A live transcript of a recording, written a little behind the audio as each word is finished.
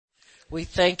We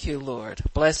thank you, Lord.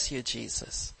 Bless you,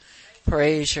 Jesus.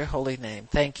 Praise your holy name.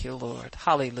 Thank you, Lord.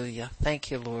 Hallelujah. Thank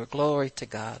you, Lord. Glory to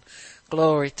God.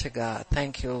 Glory to God.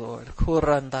 Thank you, Lord.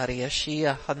 Kurandaria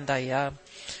Shia Handaya.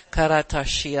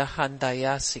 Karatashia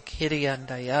Handaya. Sikiri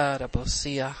Handaya.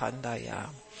 Rabosia Handaya.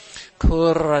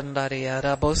 Kurandaria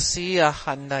Rabosia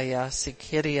Handaya.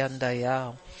 Sikiri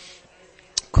Handaya.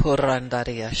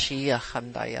 Kurandaria Shia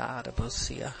Handaya.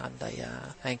 Rabosia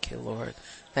Handaya. Thank you, Lord.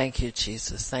 Thank you,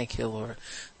 Jesus. Thank you, Lord.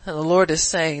 And the Lord is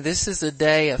saying, this is the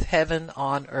day of heaven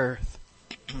on earth.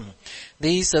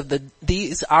 These are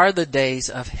the days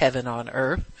of heaven on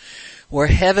earth, where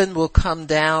heaven will come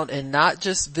down and not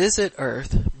just visit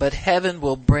earth, but heaven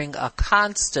will bring a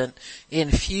constant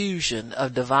infusion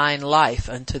of divine life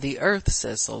unto the earth,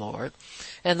 says the Lord.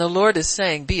 And the Lord is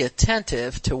saying, be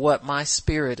attentive to what my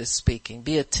spirit is speaking.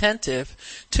 Be attentive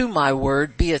to my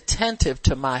word. Be attentive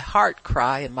to my heart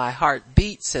cry and my heart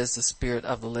beat, says the Spirit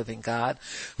of the living God.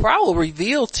 For I will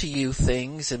reveal to you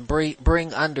things and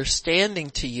bring understanding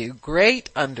to you,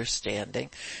 great understanding,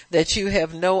 that you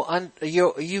have no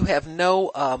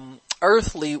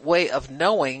earthly way of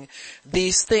knowing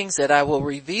these things that I will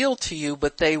reveal to you,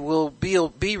 but they will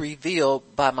be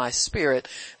revealed by my Spirit.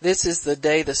 This is the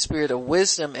day the Spirit of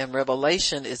wisdom and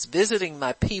revelation is visiting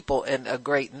my people in a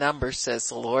great number, says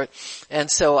the Lord.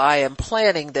 And so I am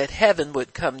planning that heaven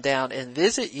would come down and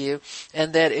visit you,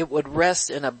 and that it would rest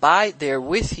and abide there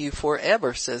with you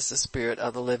forever, says the Spirit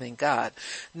of the living God.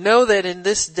 Know that in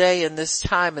this day and this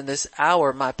time and this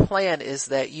hour, my plan is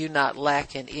that you not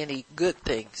lack in any good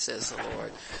thing, says the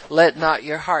Lord. Let not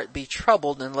your heart be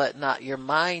troubled, and let not your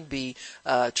mind be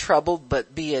troubled,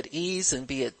 but be at ease and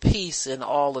be at peace in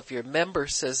all of your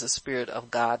members, says the Spirit of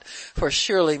God. For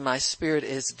surely my Spirit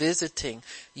is visiting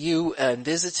you and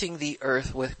visiting the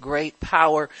earth with great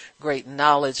power, great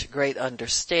knowledge, great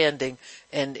understanding,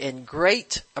 and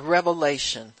great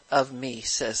revelation of me,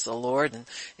 says the Lord.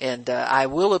 And I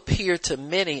will appear to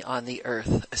many on the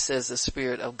earth, says the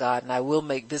Spirit of God, and I will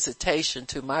make visitation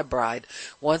to my bride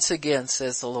once again,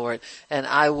 says the Lord, and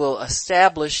I will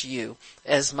establish you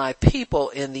as my people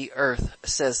in the earth,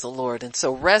 says the Lord. And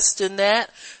so rest in that.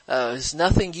 There's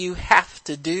nothing you have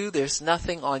to do. There's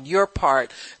nothing on your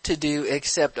part to do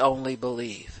except only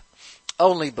believe.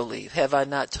 Only believe. Have I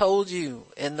not told you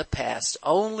in the past?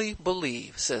 Only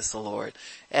believe, says the Lord,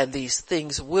 and these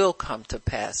things will come to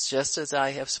pass just as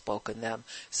I have spoken them,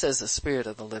 says the Spirit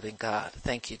of the living God.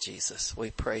 Thank you, Jesus. We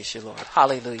praise you, Lord.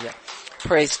 Hallelujah.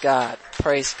 Praise God.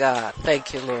 Praise God.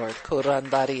 Thank you, Lord.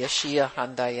 Kurandari Ashia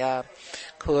Handaya.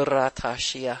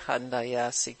 Kuratashia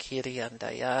Handaya. Sikiri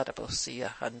Handaya.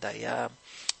 Rabosia Handaya.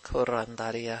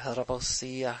 Kurandaria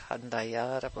Rabosia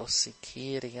Handaya.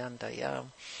 Rabosikiri Handaya.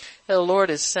 The Lord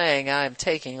is saying, I am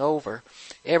taking over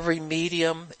every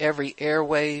medium, every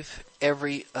airwave,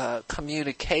 every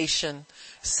communication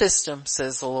system,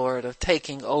 says the Lord, of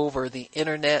taking over the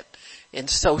internet and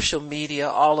social media,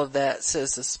 all of that,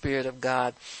 says the Spirit of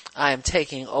God. I am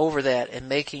taking over that and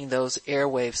making those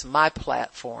airwaves my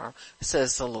platform,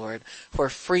 says the Lord. For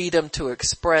freedom to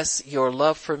express your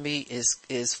love for me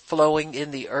is flowing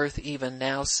in the earth even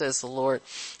now, says the Lord.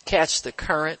 Catch the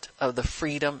current of the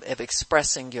freedom of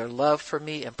expressing your love for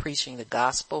me and preaching the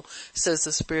gospel, says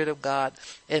the Spirit of God.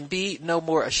 And be no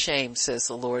more ashamed, says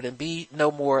the Lord, and be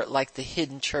no more like the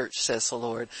hidden church, says the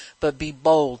Lord, but be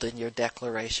bold in your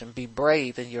declaration, be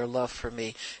brave in your love for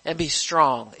me, and be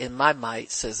strong in my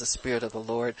might, says the Spirit of the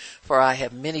Lord. For I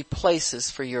have many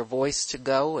places for your voice to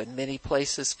go and many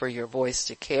places for your voice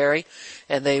to carry,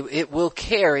 and it will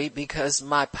carry because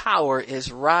my power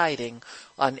is riding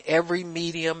on every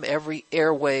medium, every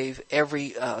airwave,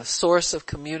 every source of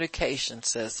communication,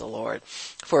 says the Lord.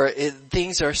 For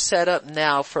things are set up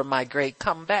now for my great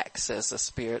comeback, says the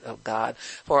Spirit of God.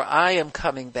 For I am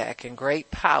coming back in great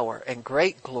power and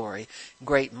great glory,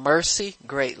 great mercy,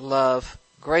 great love,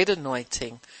 great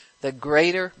anointing. The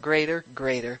greater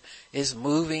is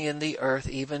moving in the earth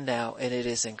even now, and it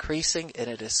is increasing, and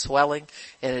it is swelling,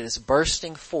 and it is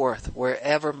bursting forth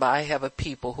wherever I have a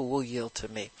people who will yield to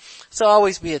me. So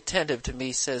always be attentive to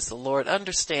me, says the Lord.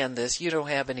 Understand this. You don't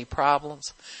have any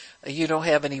problems. You don't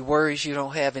have any worries. You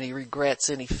don't have any regrets,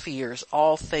 any fears.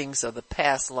 All things of the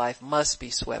past life must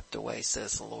be swept away,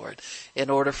 says the Lord,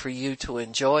 in order for you to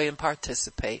enjoy and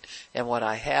participate in what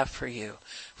I have for you.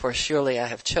 For surely I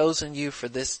have chosen you for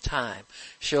this time.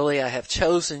 Surely I have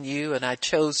chosen you, and I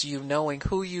chose you knowing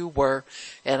who you were,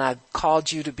 and I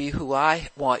called you to be who I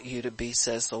want you to be,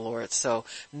 says the Lord. So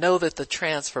know that the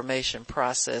transformation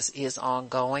process is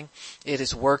ongoing. It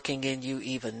is working in you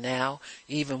even now,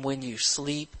 even when you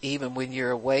sleep, even when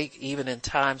you're awake, even in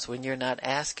times when you're not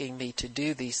asking me to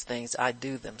do these things, I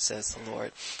do them, says the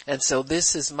Lord. And so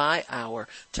this is my hour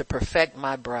to perfect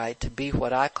my bride, to be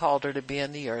what I called her to be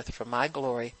in the earth for my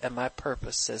glory and my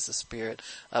purpose, says the Spirit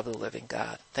of the living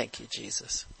God. Thank you,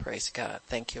 Jesus. Praise God.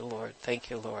 Thank you, Lord. Thank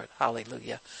you, Lord.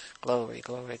 Hallelujah. Glory,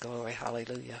 glory, glory.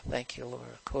 Hallelujah. Thank you,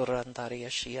 Lord. Kurandaria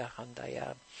Shia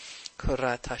Handaya.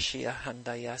 Kuratashia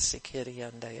Handaya Sikiri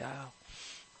Handaya.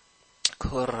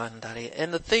 Kurandari.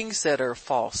 And the things that are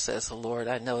false, says the Lord.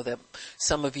 I know that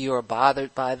some of you are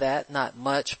bothered by that, not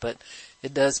much, but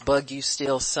it does bug you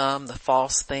still some, the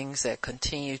false things that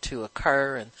continue to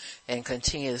occur and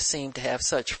continue to seem to have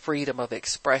such freedom of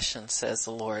expression, says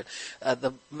the Lord.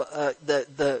 Thus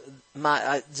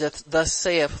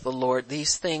saith the Lord,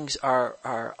 these things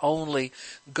are only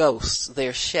ghosts.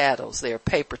 They're shadows. They're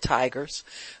paper tigers.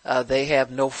 They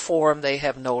have no form. They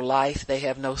have no life. They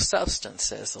have no substance,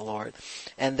 says the Lord.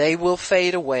 And they will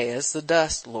fade away as the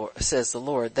dust, Lord, says the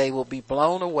Lord. They will be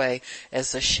blown away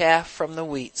as the chaff from the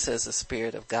wheat, says the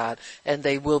Spirit of God, and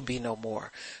they will be no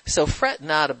more. So fret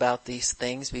not about these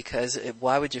things, because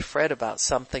why would you fret about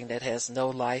something that has no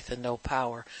life and no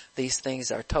power? These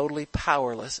things are totally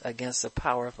powerless against the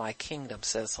power of my kingdom,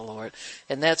 says the Lord.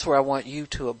 And that's where I want you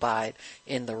to abide,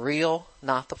 in the real,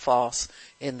 not the false,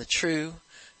 in the true,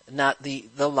 not the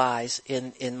lies,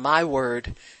 in my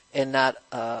word, and not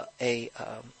a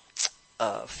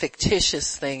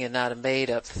fictitious thing and not a made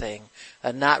up thing,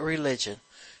 not religion.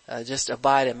 Just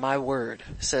abide in my word,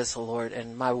 says the Lord,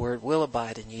 and my word will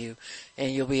abide in you,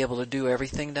 and you'll be able to do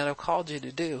everything that I've called you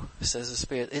to do, says the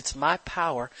Spirit. It's my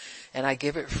power, and I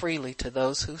give it freely to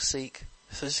those who seek.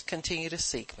 So just continue to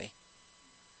seek me,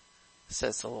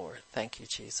 says the Lord. Thank you,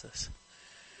 Jesus.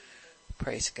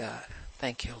 Praise God.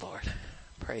 Thank you, Lord.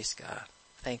 Praise God.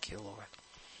 Thank you, Lord.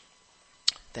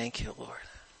 Thank you, Lord.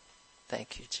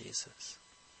 Thank you, Jesus.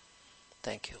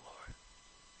 Thank you, Lord.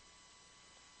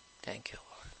 Thank you, Lord.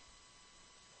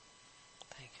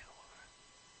 Thank you,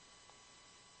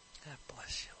 Lord. God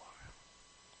bless you, Lord.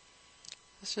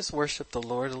 Let's just worship the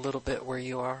Lord a little bit where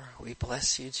you are. We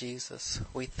bless you, Jesus.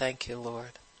 We thank you,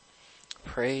 Lord.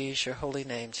 Praise your holy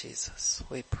name, Jesus.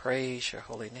 We praise your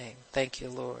holy name. Thank you,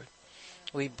 Lord.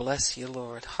 We bless you,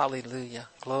 Lord. Hallelujah.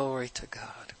 Glory to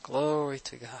God. Glory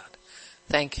to God.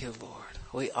 Thank you, Lord.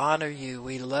 We honor you.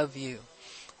 We love you.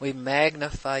 We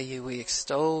magnify you. We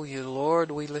extol you.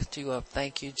 Lord, we lift you up.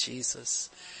 Thank you, Jesus.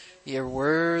 You're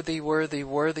worthy, worthy,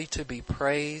 worthy to be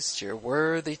praised. You're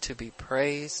worthy to be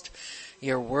praised.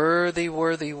 You're worthy,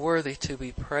 worthy, worthy to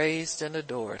be praised and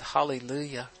adored.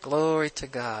 Hallelujah. Glory to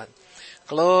God.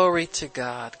 Glory to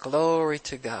God. Glory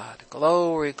to God.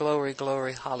 Glory, glory,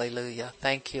 glory. Hallelujah.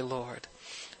 Thank you, Lord.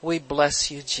 We bless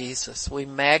you, Jesus. We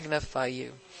magnify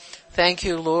you. Thank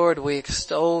you, Lord. We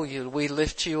extol you. We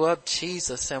lift you up,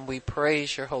 Jesus, and we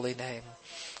praise your holy name.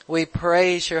 We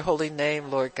praise your holy name,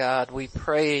 Lord God. We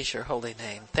praise your holy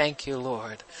name. Thank you,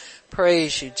 Lord.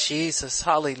 Praise you, Jesus.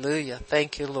 Hallelujah.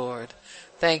 Thank you, Lord.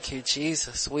 Thank you,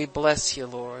 Jesus. We bless you,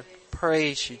 Lord.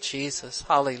 Praise you, Jesus.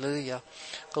 Hallelujah.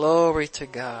 Glory to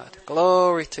God.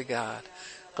 Glory to God.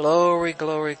 Glory,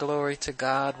 glory, glory to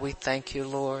God. We thank you,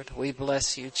 Lord. We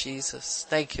bless you, Jesus.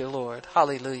 Thank you, Lord.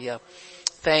 Hallelujah.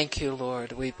 Thank you,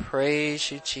 Lord. We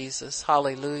praise you, Jesus.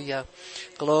 Hallelujah.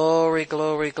 Glory,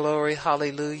 glory, glory.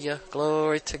 Hallelujah.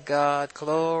 Glory to God.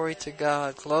 Glory to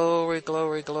God. Glory,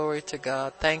 glory, glory to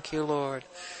God. Thank you, Lord.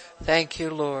 Thank you,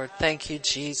 Lord. Thank you,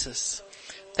 Jesus.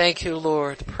 Thank you,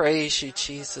 Lord. Praise you,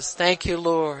 Jesus. Thank you,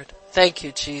 Lord. Thank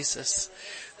you, Jesus.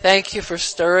 Thank you for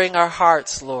stirring our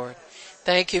hearts, Lord.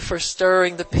 Thank you for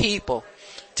stirring the people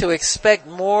to expect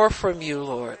more from you,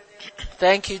 Lord.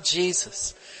 Thank you,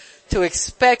 Jesus. To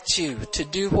expect you to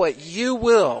do what you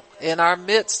will in our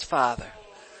midst, Father.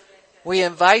 We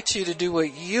invite you to do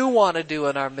what you want to do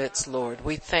in our midst, Lord.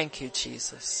 We thank you,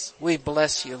 Jesus. We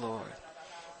bless you, Lord.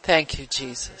 Thank you,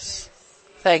 Jesus.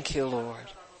 Thank you,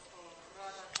 Lord.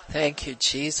 Thank you,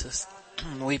 Jesus.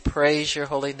 We praise your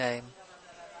holy name.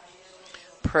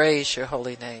 Praise your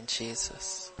holy name,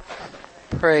 Jesus.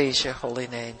 Praise your holy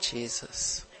name,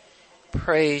 Jesus.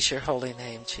 Praise your holy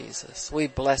name, Jesus. We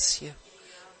bless you.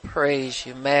 Praise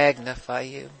you, magnify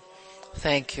you.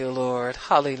 Thank you, Lord.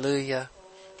 Hallelujah.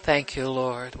 Thank you,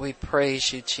 Lord. We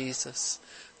praise you, Jesus.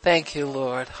 Thank you,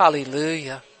 Lord.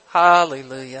 Hallelujah.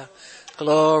 Hallelujah.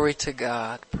 Glory to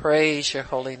God. Praise your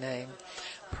holy name.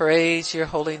 Praise your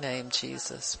holy name,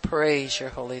 Jesus. Praise your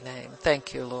holy name.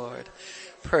 Thank you, Lord.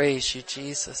 Praise you,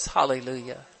 Jesus.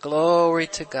 Hallelujah. Glory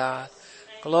to God.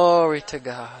 Glory to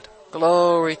God.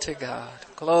 Glory to God.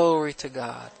 Glory to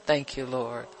God. Thank you,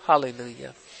 Lord.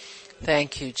 Hallelujah.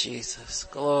 Thank you, Jesus.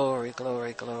 Glory,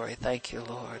 glory, glory. Thank you,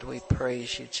 Lord. We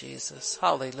praise you, Jesus.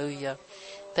 Hallelujah.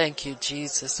 Thank you,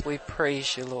 Jesus. We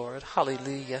praise you, Lord.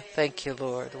 Hallelujah. Thank you,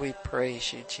 Lord. We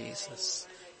praise you, Jesus.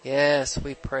 Yes,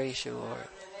 we praise you, Lord.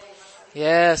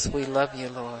 Yes, we love you,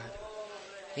 Lord.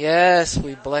 Yes,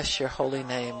 we bless your holy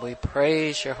name. We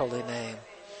praise your holy name.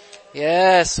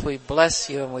 Yes, we bless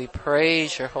you and we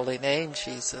praise your holy name,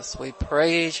 Jesus. We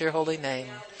praise your holy name.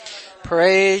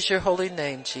 Praise your holy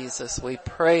name, Jesus. We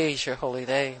praise your holy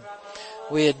name.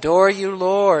 We adore you,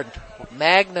 Lord.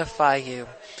 Magnify you.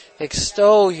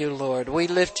 Extol you, Lord. We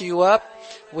lift you up.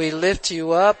 We lift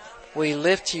you up. We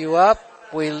lift you up.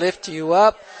 We lift you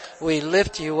up. We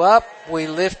lift you up. We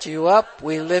lift you up.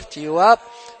 We lift you up.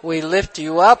 We lift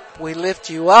you up. We lift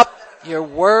you up. You're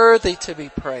worthy to be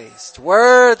praised.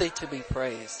 Worthy to be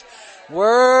praised.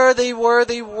 Worthy,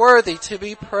 worthy, worthy to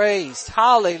be praised.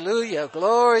 Hallelujah.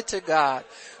 Glory to God.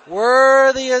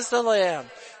 Worthy is the Lamb.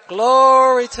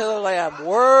 Glory to the Lamb.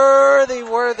 Worthy,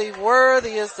 worthy,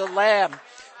 worthy is the Lamb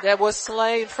that was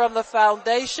slain from the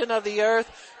foundation of the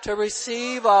earth to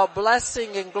receive all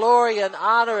blessing and glory and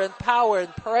honor and power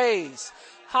and praise.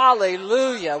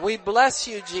 Hallelujah. We bless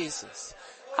you, Jesus.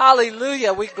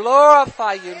 Hallelujah. We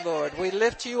glorify you, Lord. We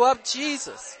lift you up,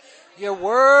 Jesus. You're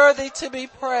worthy to be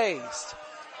praised.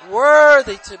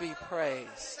 Worthy to be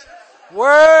praised.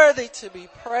 Worthy to be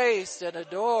praised and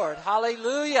adored.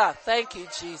 Hallelujah. Thank you,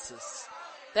 Jesus.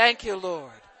 Thank you,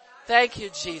 Lord. Thank you,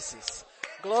 Jesus.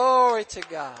 Glory to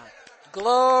God.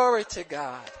 Glory to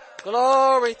God.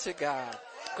 Glory to God.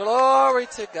 Glory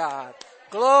to God.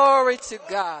 Glory to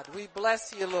God. We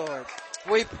bless you, Lord.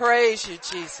 We praise you,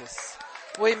 Jesus.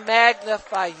 We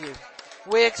magnify you.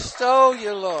 We extol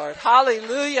you, Lord.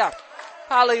 Hallelujah.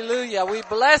 Hallelujah. We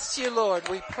bless you, Lord.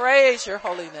 We praise your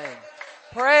holy name.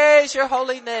 Praise your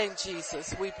holy name,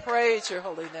 Jesus. We praise your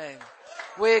holy name.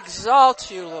 We exalt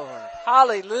you, Lord.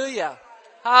 Hallelujah.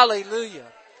 Hallelujah.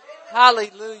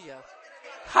 Hallelujah.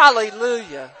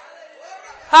 Hallelujah.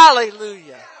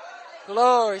 Hallelujah.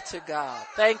 Glory to God.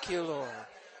 Thank you, Lord.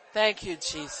 Thank you,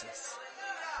 Jesus.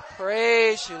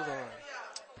 Praise you, Lord.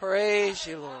 Praise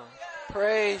you, Lord.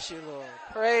 Praise you, Lord.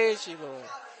 Praise you, Lord.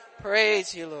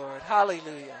 Praise you, Lord.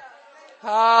 Hallelujah.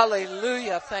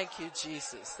 Hallelujah. Thank you,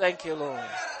 Jesus. Thank you, Lord.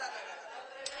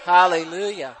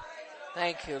 Hallelujah.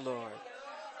 Thank you, Lord.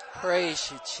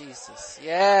 Praise you, Jesus.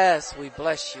 Yes, we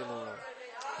bless you, Lord.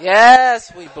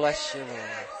 Yes, we bless you,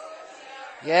 Lord.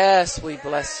 Yes, we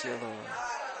bless you, Lord.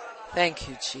 Thank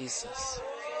you, Jesus.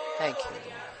 Thank you,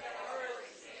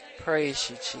 Lord. Praise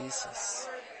you, Jesus.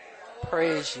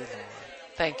 Praise you, Lord.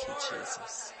 Thank you,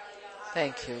 Jesus.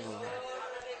 Thank you, Lord.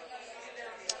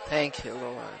 Thank you,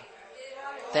 Lord.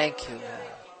 Thank you,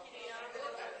 Lord.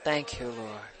 Thank you,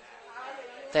 Lord.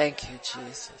 Thank you,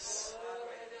 Jesus.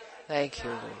 Thank you,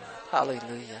 Lord.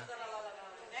 Hallelujah.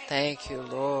 Thank you,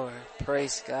 Lord.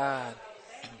 Praise God.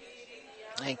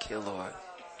 Thank you, Lord.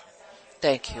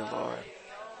 Thank you, Lord.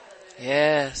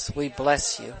 Yes, we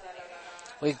bless you.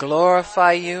 We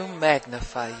glorify you,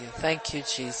 magnify you. Thank you,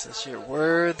 Jesus. You're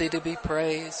worthy to be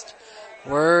praised.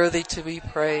 Worthy to be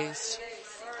praised.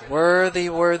 Worthy,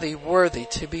 worthy, worthy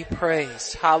to be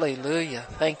praised. Hallelujah.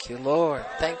 Thank you, Lord.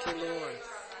 Thank you, Lord.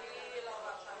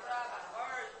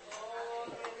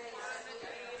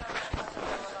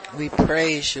 We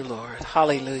praise you, Lord.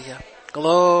 Hallelujah.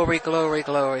 Glory, glory,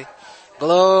 glory.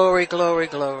 Glory, glory,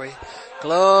 glory.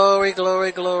 Glory,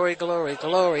 glory, glory, glory,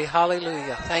 glory.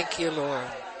 Hallelujah. Thank you, Lord.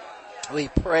 We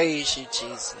praise you,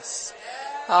 Jesus.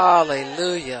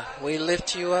 Hallelujah. We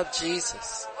lift you up,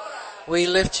 Jesus. We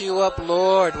lift you up,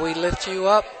 Lord. We lift you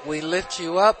up. We lift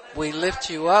you up. We lift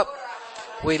you up.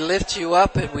 We lift you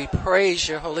up and we praise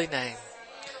your holy name.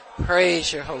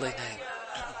 Praise your holy name.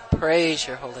 Praise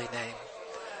your holy name.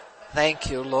 Thank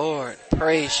you, Lord.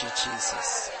 Praise you,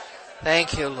 Jesus.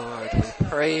 Thank you, Lord. We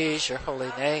praise your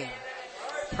holy name.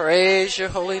 Praise your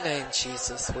holy name,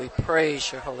 Jesus. We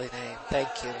praise your holy name. Thank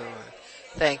you, Lord.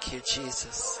 Thank you,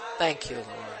 Jesus. Thank you,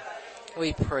 Lord.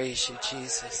 We praise you,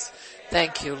 Jesus.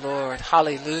 Thank you, Lord.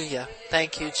 Hallelujah.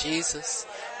 Thank you, Jesus.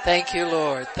 Thank you,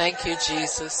 Lord. Thank you,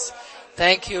 Jesus.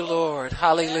 Thank you, Lord.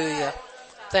 Hallelujah.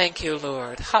 Thank you,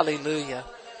 Lord. Hallelujah.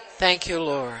 Thank you,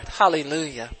 Lord.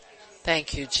 Hallelujah.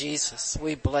 Thank you, Jesus.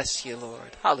 We bless you,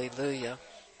 Lord. Hallelujah.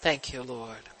 Thank you,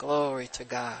 Lord. Glory to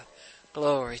God.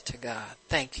 Glory to God.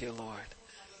 Thank you, Lord.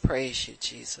 Praise you,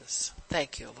 Jesus.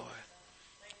 Thank you, Lord.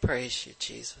 Praise you,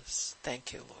 Jesus.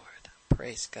 Thank you, Lord.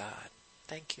 Praise God.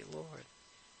 Thank you, Lord.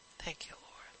 Thank you,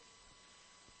 Lord.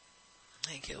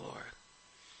 Thank you, Lord.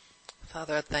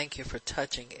 Father, I thank you for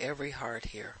touching every heart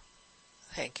here.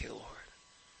 Thank you, Lord.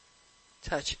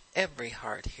 Touch every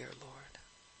heart here, Lord.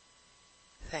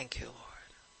 Thank you, Lord.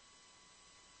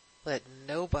 Let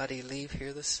nobody leave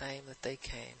here the same that they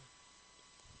came.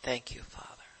 Thank you, Father,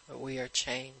 that we are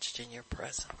changed in your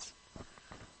presence.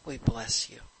 We bless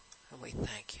you and we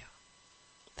thank you.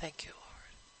 Thank you,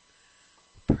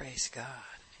 Lord. Praise God.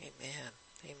 Amen.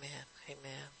 Amen.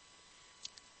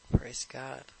 Amen. Praise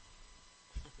God.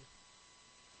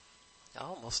 I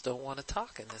almost don't want to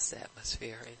talk in this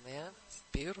atmosphere. Amen. It's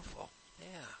beautiful.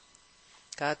 Yeah.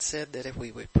 God said that if we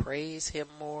would praise him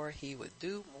more, he would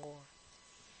do more.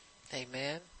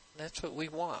 Amen. That's what we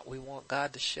want. We want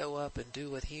God to show up and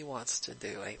do what he wants to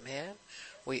do. Amen.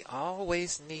 We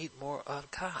always need more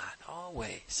of God.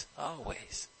 Always.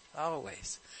 Always.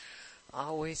 Always.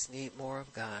 Always need more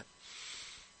of God.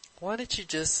 Why don't you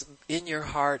just, in your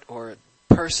heart or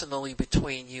personally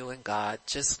between you and God,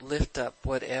 just lift up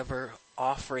whatever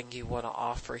offering you want to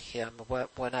offer him. What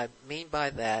I mean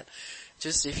by that,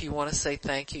 just if you want to say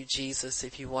thank you, Jesus,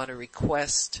 if you want to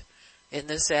request in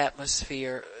this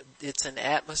atmosphere, it's an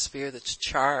atmosphere that's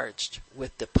charged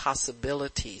with the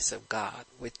possibilities of God,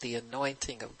 with the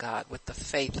anointing of God, with the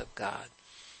faith of God.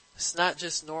 It's not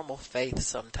just normal faith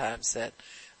sometimes that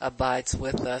abides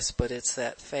with us, but it's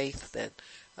that faith that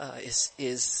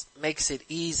makes it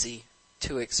easy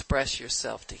to express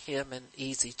yourself to him and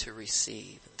easy to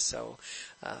receive. And so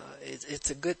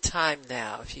it's a good time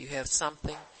now. If you have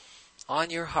something on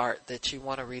your heart that you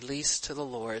want to release to the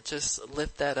Lord, just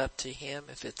lift that up to him.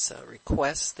 If it's a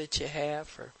request that you have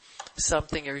for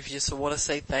something, or if you just want to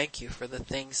say thank you for the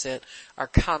things that are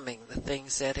coming, the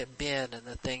things that have been, and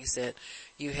the things that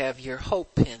you have your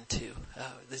hope into,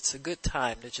 it's a good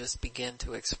time to just begin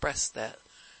to express that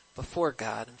before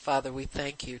God. And Father, we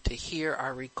thank you to hear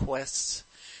our requests,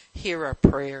 hear our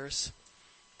prayers.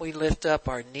 We lift up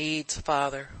our needs,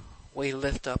 Father. We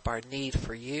lift up our need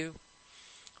for you.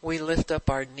 We lift up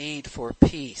our need for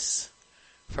peace,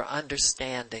 for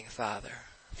understanding, Father,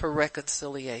 for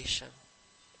reconciliation.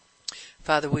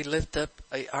 Father, we lift up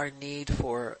our need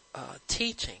for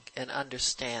teaching and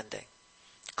understanding,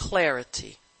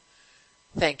 clarity.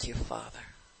 Thank you, Father,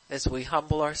 as we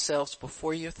humble ourselves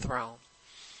before your throne,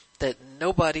 that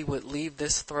nobody would leave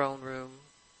this throne room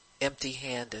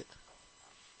empty-handed,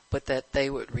 but that they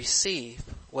would receive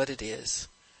what it is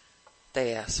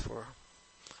they ask for.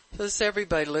 So just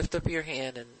everybody lift up your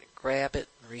hand and grab it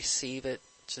and receive it,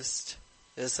 just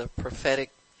as a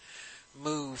prophetic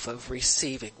move of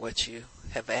receiving what you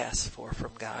have asked for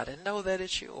from God, and know that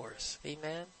it's yours.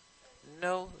 Amen.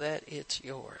 Know that it's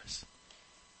yours.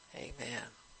 Amen.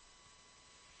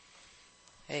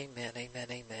 Amen. Amen.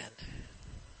 Amen.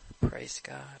 Praise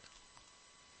God.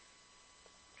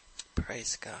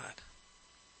 Praise God.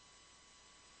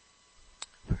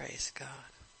 Praise God.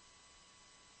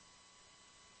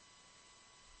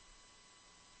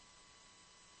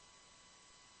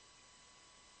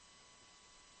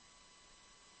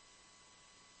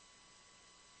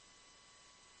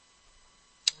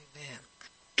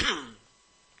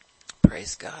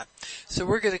 Praise God. So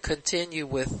we're going to continue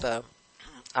with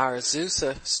our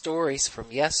Azusa stories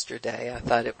from yesterday. I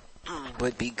thought it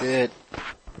would be good.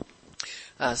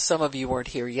 Some of you weren't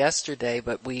here yesterday,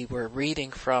 but we were reading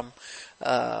from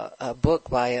a book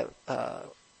by a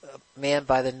man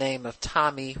by the name of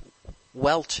Tommy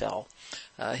Welchel.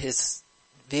 His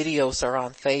videos are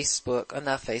on Facebook,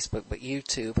 not Facebook, but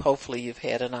YouTube. Hopefully you've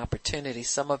had an opportunity,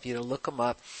 some of you, to look them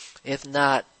up. If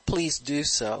not, please do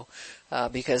so,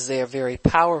 because they are very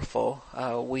powerful.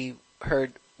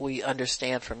 We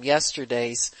understand from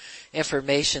yesterday's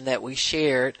information that we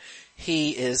shared,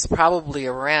 he is probably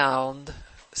around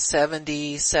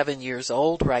 77 years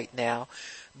old right now,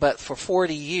 but for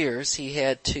 40 years he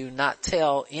had to not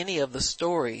tell any of the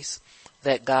stories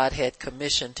that God had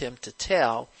commissioned him to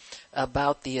tell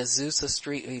about the Azusa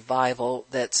Street revival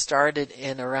that started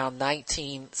in around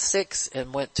 1906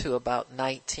 and went to about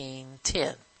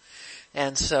 1910.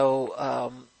 And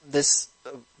so this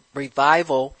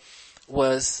revival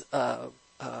was,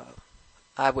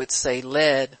 I would say,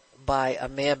 led by a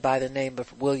man by the name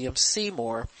of William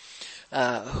Seymour,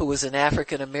 who was an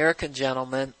African American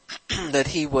gentleman that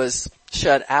he was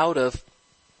shut out of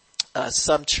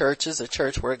some churches, a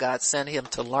church where God sent him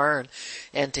to learn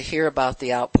and to hear about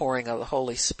the outpouring of the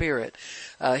Holy Spirit.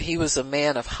 He was a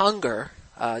man of hunger,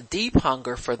 deep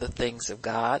hunger for the things of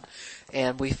God,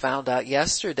 and we found out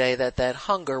yesterday that that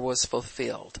hunger was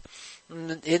fulfilled.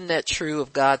 Isn't that true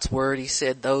of God's word? He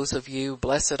said, those of you,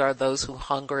 blessed are those who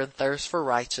hunger and thirst for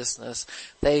righteousness.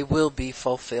 They will be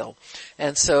fulfilled.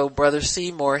 And so Brother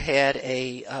Seymour had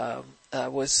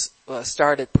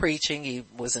started preaching. He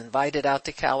was invited out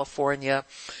to California.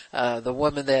 The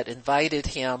woman that invited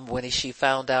him, when she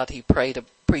found out he prayed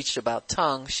preached about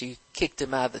tongues, she kicked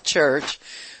him out of the church,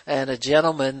 and a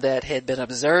gentleman that had been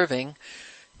observing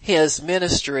his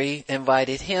ministry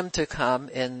invited him to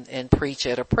come and preach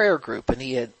at a prayer group. And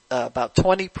he had about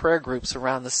 20 prayer groups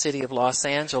around the city of Los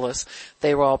Angeles.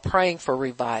 They were all praying for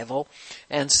revival.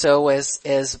 And so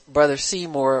as Brother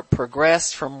Seymour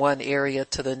progressed from one area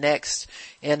to the next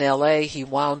in LA, he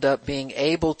wound up being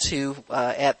able to,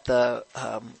 at the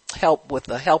help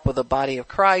of the body of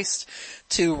Christ,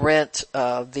 to rent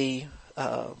the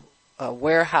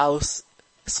warehouse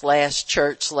 /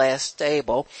 church /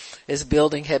 stable. His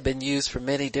building had been used for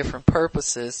many different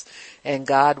purposes, and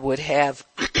God would have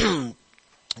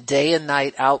day and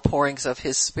night outpourings of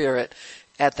his Spirit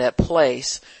at that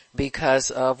place because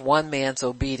of one man's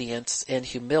obedience and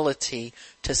humility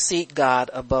to seek God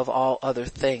above all other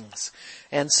things.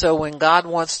 And so when God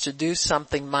wants to do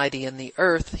something mighty in the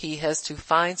earth, he has to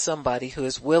find somebody who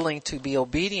is willing to be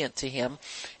obedient to him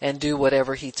and do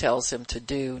whatever he tells him to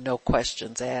do, no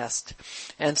questions asked.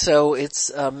 And so it's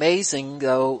amazing,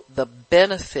 though, the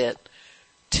benefit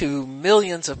to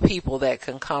millions of people that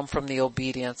can come from the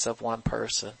obedience of one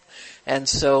person. And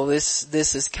so this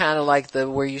is kind of like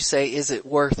where you say, is it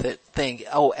worth it thing?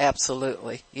 Oh,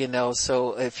 absolutely.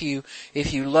 So if you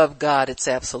love God, it's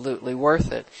absolutely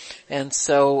worth it. And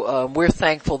so, we're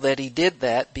thankful that he did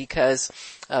that because,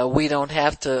 we don't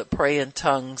have to pray in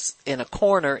tongues in a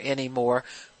corner anymore.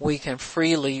 We can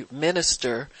freely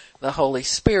minister the Holy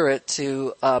Spirit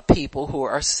to, people who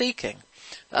are seeking.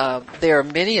 There are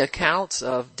many accounts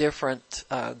of different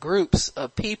groups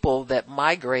of people that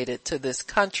migrated to this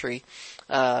country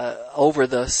over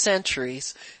the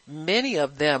centuries. Many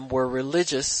of them were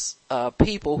religious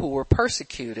people who were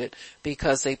persecuted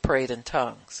because they prayed in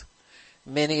tongues.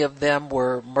 Many of them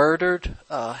were murdered,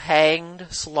 hanged,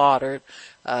 slaughtered,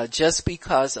 just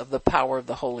because of the power of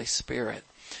the Holy Spirit.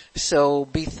 So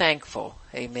be thankful,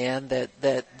 amen,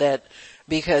 that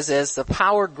because as the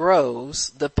power grows,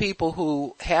 the people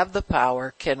who have the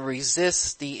power can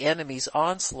resist the enemy's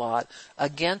onslaught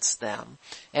against them,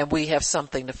 and we have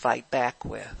something to fight back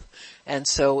with. And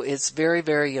so it's very,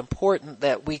 very important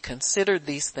that we consider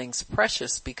these things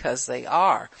precious because they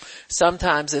are.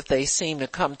 Sometimes if they seem to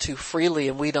come too freely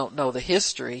and we don't know the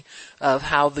history of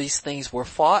how these things were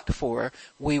fought for,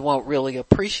 we won't really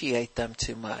appreciate them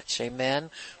too much. Amen.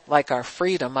 Like our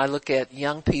freedom, I look at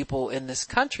young people in this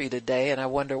country today and I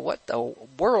wonder what the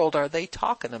world are they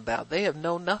talking about? They have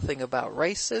known nothing about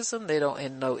racism. They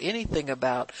don't know anything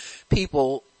about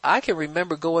people. I can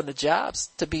remember going to jobs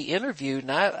to be interviewed,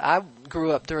 and I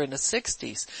grew up during the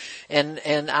 60s,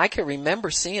 and I can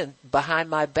remember seeing behind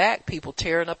my back people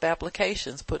tearing up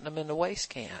applications, putting them in the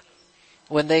waste can.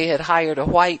 When they had hired a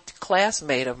white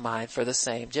classmate of mine for the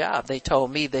same job, they told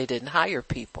me they didn't hire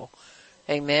people.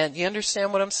 Amen. You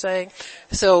understand what I'm saying?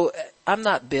 So I'm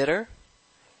not bitter.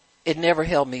 It never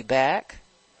held me back.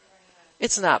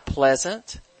 It's not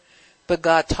pleasant, but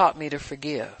God taught me to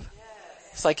forgive.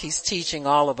 It's like he's teaching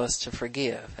all of us to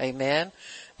forgive. Amen.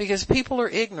 Because people are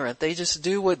ignorant. They just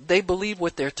do what they believe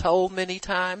what they're told many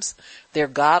times. They're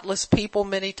godless people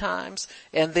many times,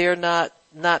 and they're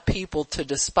not people to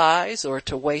despise or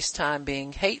to waste time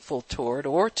being hateful toward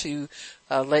or to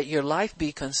let your life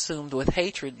be consumed with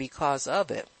hatred because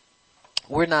of it.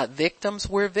 We're not victims,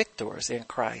 we're victors in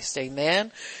Christ.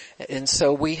 Amen. And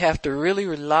so we have to really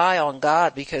rely on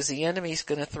God because the enemy's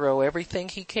going to throw everything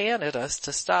he can at us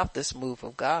to stop this move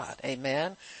of God.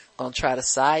 Amen. Going to try to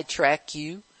sidetrack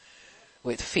you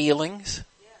with feelings.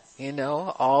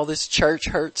 All this church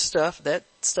hurt stuff, that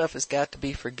stuff has got to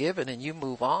be forgiven and you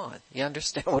move on. You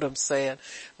understand what I'm saying?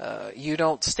 You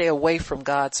don't stay away from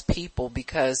God's people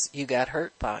because you got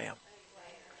hurt by them.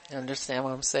 You understand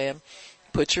what I'm saying?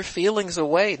 Put your feelings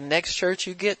away. The next church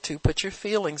you get to, put your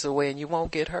feelings away and you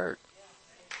won't get hurt.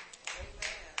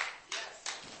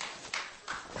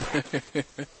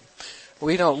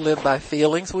 We don't live by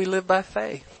feelings, we live by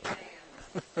faith.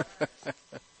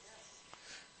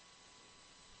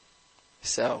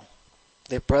 So,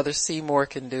 if Brother Seymour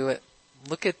can do it,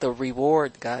 look at the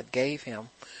reward God gave him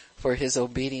for his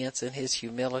obedience and his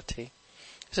humility.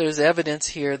 So there's evidence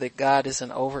here that God is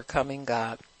an overcoming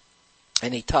God.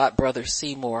 And he taught Brother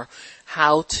Seymour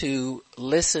how to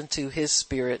listen to his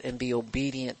Spirit and be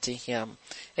obedient to him.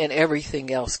 And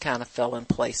everything else kind of fell in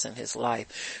place in his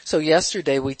life. So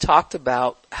yesterday we talked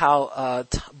about how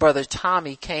Brother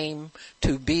Tommy came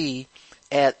to be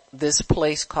at this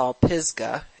place called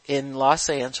Pisgah in Los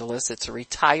Angeles. It's a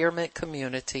retirement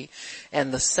community,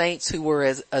 and the saints who were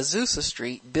at Azusa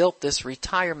Street built this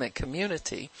retirement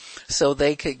community so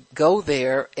they could go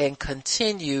there and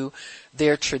continue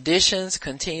their traditions,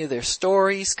 continue their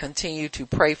stories, continue to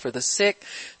pray for the sick.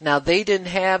 Now they didn't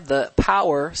have the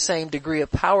power, same degree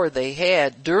of power they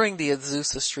had during the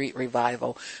Azusa Street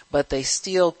revival, but they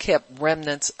still kept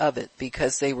remnants of it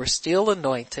because they were still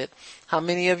anointed. How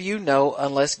many of you know,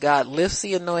 unless God lifts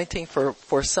the anointing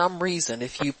for some reason,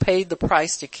 if you paid the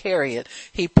price to carry it,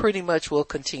 he pretty much will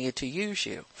continue to use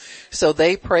you. So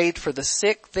they prayed for the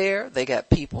sick there. They got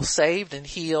people saved and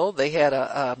healed. They had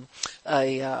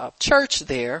a church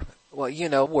there, well, you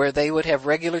know, where they would have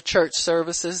regular church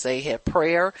services. They had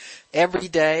prayer every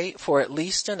day for at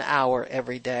least an hour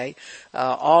every day,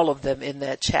 all of them in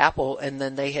that chapel, and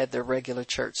then they had their regular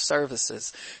church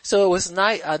services. So it was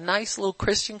a nice little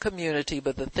Christian community,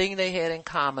 but the thing they had in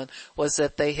common was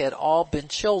that they had all been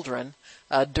children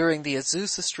during the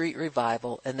Azusa Street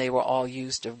revival, and they were all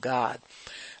used of God.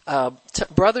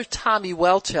 Brother Tommy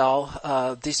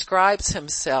Welchel describes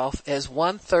himself as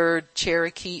 1/3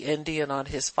 Cherokee Indian on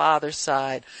his father's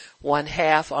side,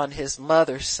 1/2 on his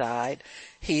mother's side.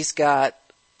 He's got,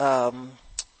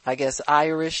 I guess,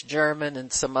 Irish, German,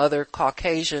 and some other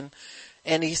Caucasian,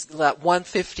 and he's like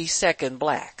 1/52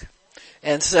 black.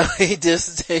 And so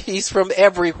he's from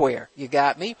everywhere. You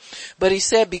got me? But he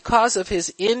said because of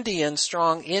his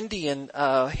strong Indian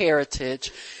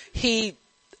heritage, he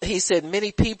said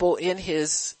many people in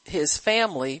his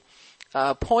family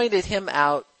pointed him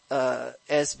out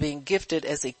as being gifted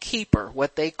as a keeper,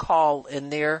 what they call in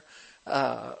their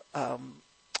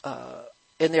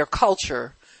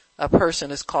culture, a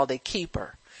person is called a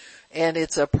keeper. And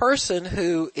it's a person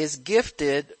who is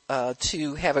gifted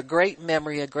to have a great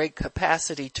memory, a great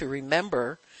capacity to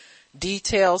remember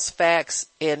details, facts,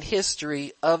 and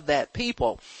history of that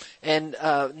people. And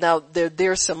now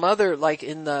there's some other, like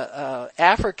in the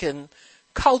African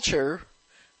culture,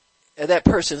 that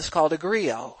person is called a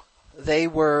griot. They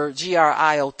were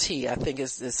Griot, I think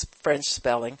is this French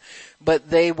spelling, but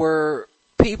they were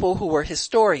people who were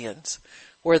historians,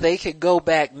 where they could go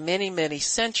back many, many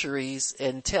centuries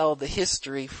and tell the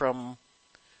history from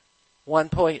one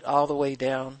point all the way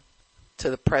down to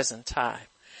the present time.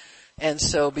 And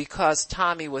so because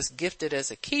Tommy was gifted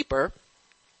as a keeper,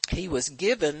 he was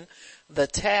given the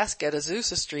task at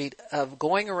Azusa Street of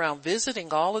going around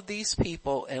visiting all of these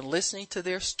people and listening to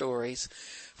their stories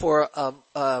for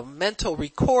a mental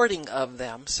recording of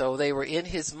them, so they were in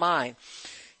his mind.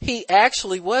 He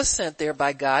actually was sent there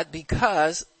by God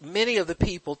because many of the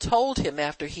people told him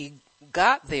after he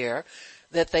got there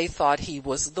that they thought he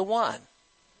was the one.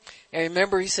 And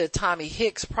remember, he said Tommy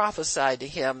Hicks prophesied to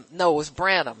him. No, it was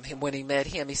Branham. When he met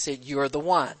him, he said, "You're the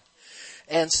one."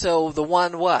 And so the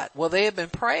one what? Well, they had been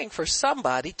praying for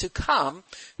somebody to come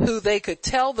who they could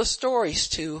tell the stories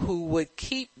to, who would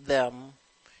keep them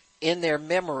in their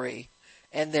memory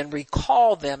and then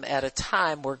recall them at a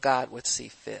time where God would see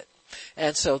fit.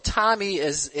 And so Tommy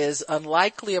is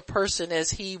unlikely a person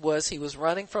as he was. He was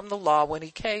running from the law when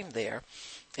he came there.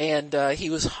 And he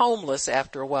was homeless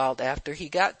after a while after he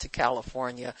got to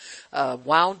California,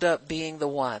 wound up being the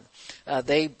one.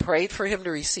 They prayed for him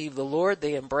to receive the Lord.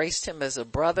 They embraced him as a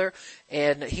brother,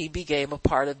 and he became a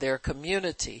part of their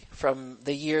community from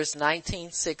the years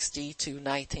 1960 to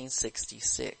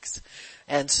 1966.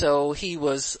 And so he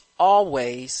was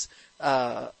always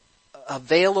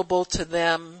available to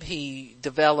them. He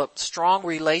developed strong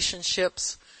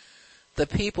relationships. The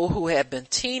people who had been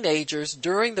teenagers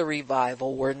during the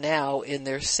revival were now in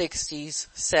their 60s,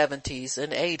 70s,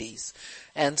 and 80s.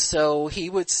 And so he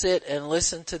would sit and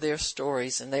listen to their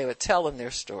stories, and they would tell him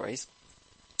their stories.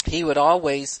 He would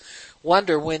always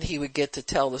wonder when he would get to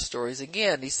tell the stories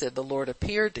again. He said the Lord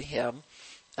appeared to him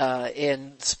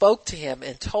and spoke to him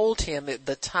and told him that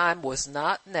the time was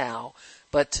not now,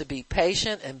 but to be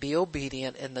patient and be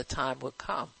obedient, and the time would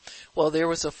come. Well, there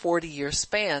was a 40-year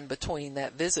span between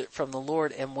that visit from the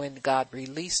Lord and when God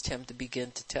released him to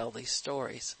begin to tell these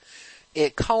stories.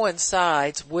 It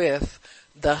coincides with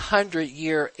the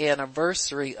 100-year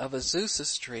anniversary of Azusa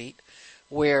Street,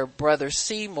 where Brother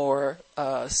Seymour,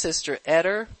 Sister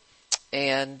Etter,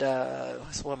 and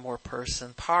there's one more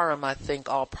person, Parham, I think,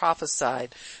 all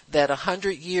prophesied that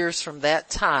 100 years from that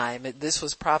time, this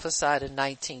was prophesied in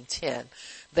 1910,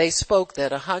 they spoke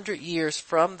that 100 years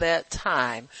from that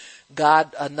time,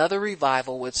 another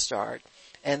revival would start,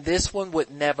 and this one would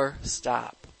never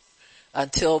stop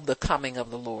until the coming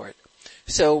of the Lord.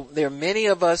 So there are many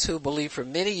of us who believe for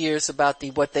many years about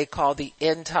what they call the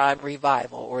end time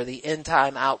revival, or the end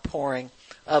time outpouring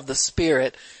of the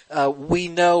Spirit. We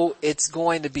know it's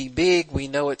going to be big. We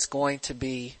know it's going to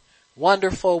be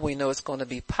wonderful. We know it's going to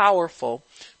be powerful,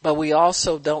 but we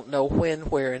also don't know when,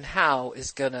 where, and how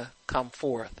it's going to come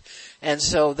forth. And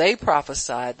so they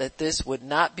prophesied that this would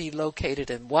not be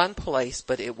located in one place,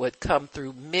 but it would come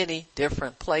through many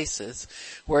different places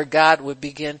where God would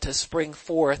begin to spring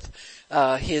forth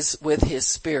with his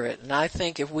spirit. And I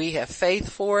think if we have faith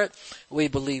for it, we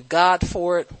believe God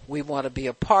for it, we want to be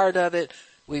a part of it,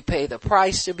 we pay the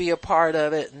price to be a part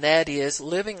of it, and that is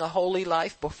living a holy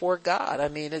life before God. I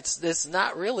mean, it's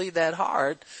not really that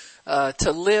hard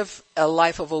to live a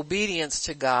life of obedience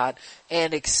to God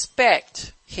and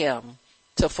expect him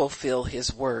to fulfill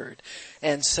his word.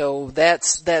 And so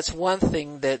that's one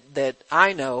thing that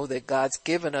I know that God's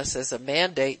given us as a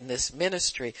mandate in this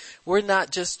ministry. We're not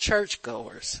just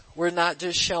churchgoers. We're not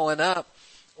just showing up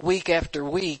week after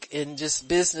week in just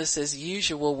business as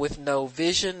usual with no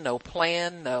vision, no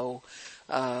plan, no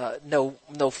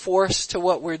force to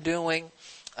what we're doing,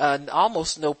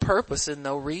 almost no purpose and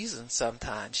no reason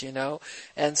sometimes,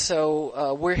 And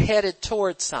so, we're headed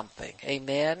towards something.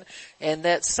 Amen. And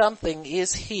that something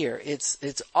is here.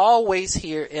 It's always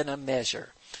here in a measure.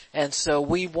 And so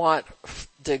we want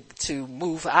to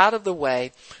move out of the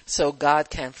way so God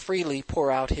can freely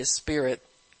pour out his spirit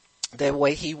the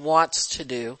way he wants to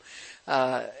do,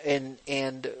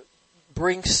 and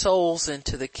bring souls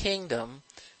into the kingdom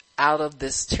out of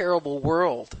this terrible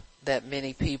world that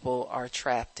many people are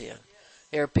trapped in.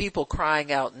 There are people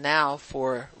crying out now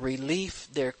for relief.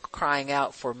 They're crying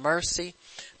out for mercy.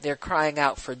 They're crying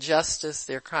out for justice.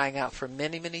 They're crying out for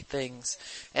many, many things.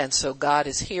 And so God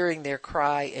is hearing their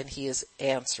cry and he is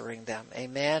answering them.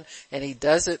 Amen. And he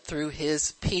does it through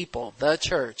his people, the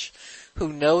church,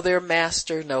 who know their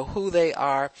master, know who they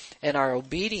are, and are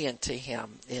obedient to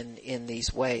him in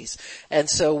these ways. And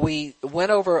so we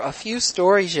went over a few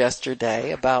stories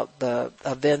yesterday about the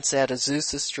events at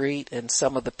Azusa Street and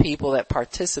some of the people that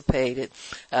participated,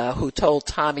 who told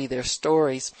Tommy their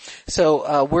stories.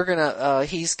 So,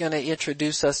 he's gonna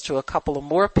introduce us to a couple of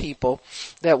more people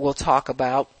that we'll talk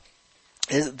about.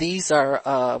 These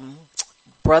are,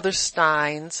 Brother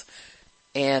Steins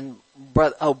and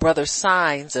Brother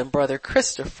Signs and Brother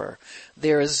Christopher.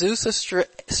 Their Azusa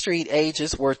Street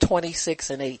ages were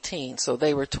 26 and 18. So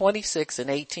they were 26 and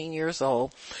 18 years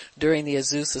old during the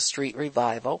Azusa Street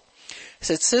revival. It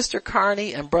said Sister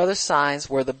Carney and Brother Signs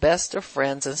were the best of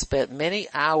friends and spent many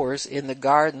hours in the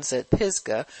gardens at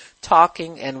Pisgah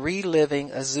talking and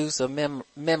reliving Azusa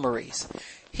memories.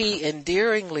 He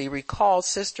endearingly recalled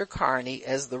Sister Carney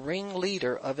as the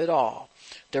ringleader of it all,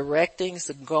 directing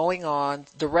the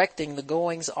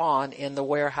goings on in the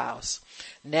warehouse.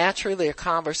 Naturally, their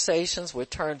conversations would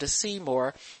turn to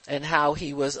Seymour and how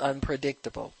he was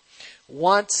unpredictable.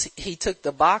 Once he took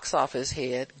the box off his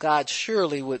head, God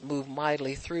surely would move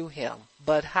mightily through him.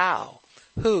 But how?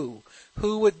 Who?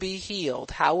 Who would be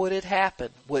healed? How would it happen?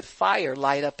 Would fire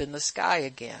light up in the sky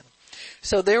again?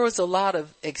 So there was a lot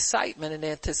of excitement and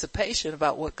anticipation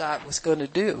about what God was going to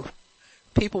do.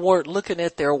 People weren't looking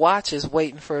at their watches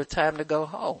waiting for a time to go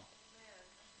home.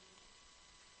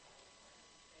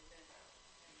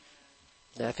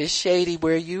 Now, if it's shady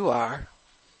where you are,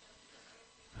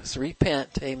 let's repent,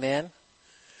 amen?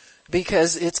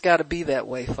 Because it's got to be that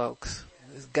way, folks.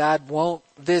 God won't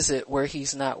visit where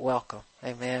he's not welcome,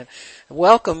 amen?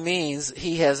 Welcome means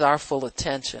he has our full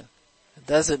attention. It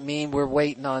doesn't mean we're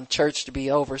waiting on church to be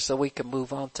over so we can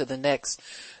move on to the next.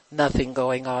 Nothing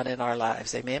going on in our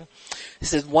lives. Amen. He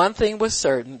says one thing was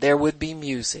certain, there would be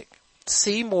music.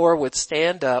 Seymour would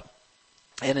stand up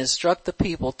and instruct the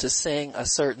people to sing a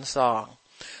certain song.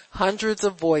 Hundreds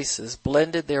of voices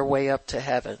blended their way up to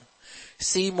heaven.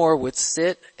 Seymour would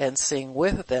sit and sing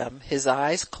with them, his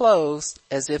eyes closed,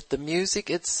 as if the music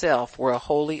itself were a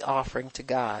holy offering to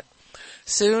God.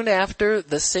 Soon after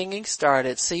the singing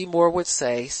started, Seymour would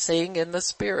say, "Sing in the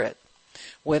Spirit."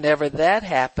 Whenever that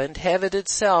happened, heaven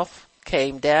itself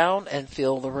came down and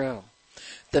filled the room.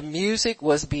 The music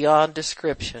was beyond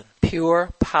description,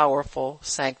 pure, powerful,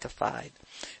 sanctified.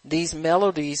 These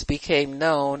melodies became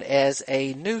known as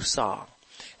a new song.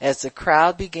 As the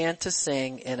crowd began to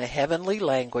sing in a heavenly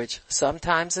language,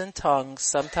 sometimes in tongues,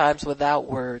 sometimes without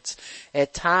words,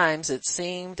 at times it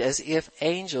seemed as if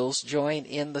angels joined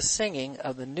in the singing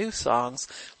of the new songs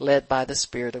led by the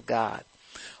Spirit of God.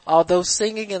 Although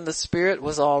singing in the Spirit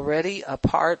was already a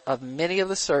part of many of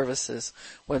the services,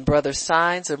 when Brother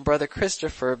Signs and Brother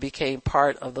Christopher became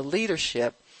part of the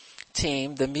leadership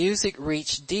team, the music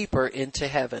reached deeper into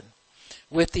heaven.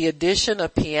 With the addition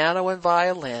of piano and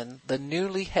violin, the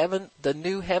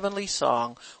new heavenly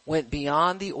song went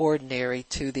beyond the ordinary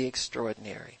to the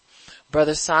extraordinary.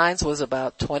 Brother Sines was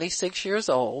about 26 years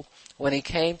old when he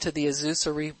came to the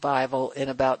Azusa revival in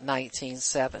about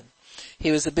 1907.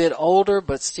 He was a bit older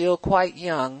but still quite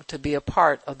young to be a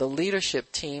part of the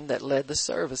leadership team that led the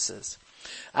services.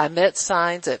 I met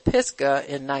Sines at Pisgah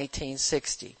in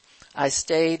 1960. I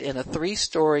stayed in a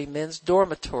 3-story men's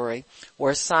dormitory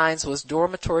where Sines was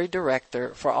dormitory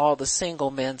director for all the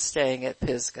single men staying at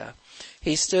Pisgah.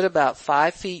 He stood about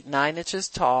 5 feet 9 inches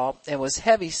tall and was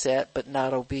heavy-set but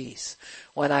not obese.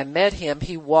 When I met him,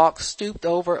 he walked stooped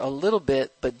over a little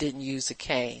bit but didn't use a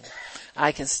cane.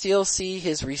 I can still see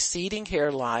his receding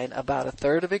hairline, about a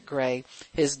third of it gray,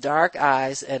 his dark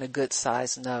eyes, and a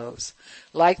good-sized nose.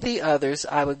 Like the others,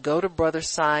 I would go to Brother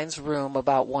Sines' room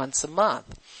about once a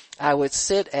month. I would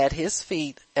sit at his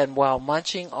feet, and while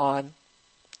munching on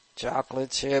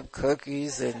chocolate chip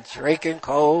cookies and drinking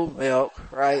cold milk,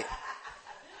 right,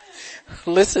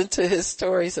 listen to his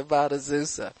stories about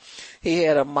Azusa. He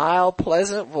had a mild,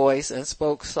 pleasant voice and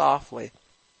spoke softly.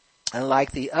 And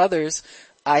like the others,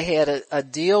 I had a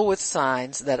deal with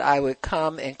Sines that I would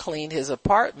come and clean his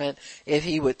apartment if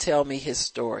he would tell me his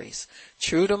stories.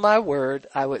 True to my word,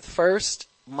 I would first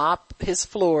mop his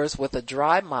floors with a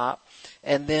dry mop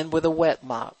and then with a wet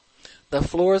mop. The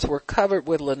floors were covered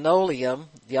with linoleum.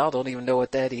 Y'all don't even know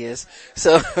what that is.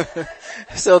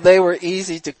 So they were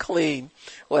easy to clean.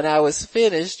 When I was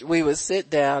finished, we would sit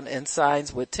down and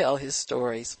Sines would tell his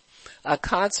stories. A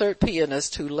concert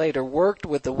pianist who later worked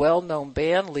with the well-known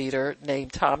band leader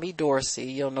named Tommy Dorsey,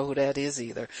 you don't know who that is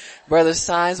either. Brother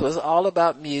Sines was all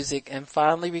about music and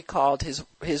finally recalled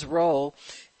his role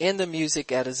in the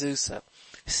music at Azusa.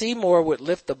 Seymour would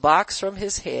lift the box from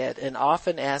his head and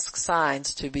often ask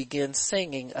Sines to begin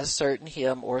singing a certain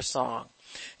hymn or song.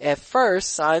 At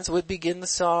first, Sines would begin the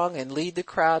song and lead the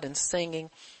crowd in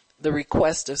singing the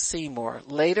request of Seymour.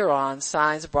 Later on,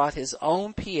 Sines brought his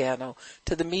own piano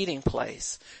to the meeting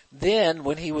place. Then,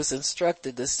 when he was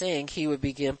instructed to sing, he would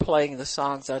begin playing the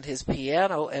songs on his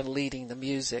piano and leading the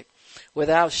music.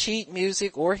 Without sheet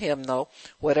music or hymnal,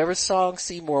 whatever song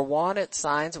Seymour wanted,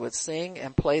 Sines would sing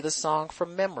and play the song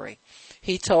from memory.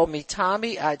 He told me,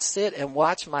 Tommy, I'd sit and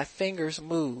watch my fingers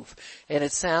move, and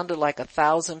it sounded like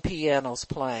 1,000 pianos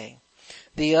playing.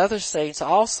 The other saints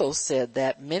also said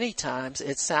that many times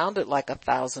it sounded like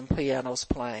 1,000 pianos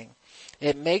playing.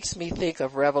 It makes me think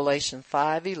of Revelation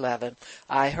 5:11.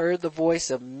 I heard the voice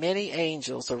of many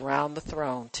angels around the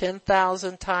throne,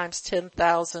 10,000 times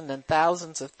 10,000 and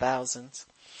thousands of thousands.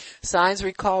 Sines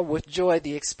recalled with joy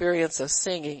the experience of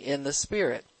singing in the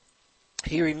Spirit.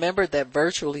 He remembered that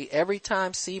virtually every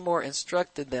time Seymour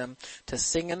instructed them to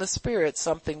sing in the Spirit,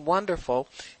 something wonderful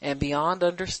and beyond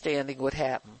understanding would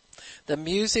happen. The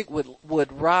music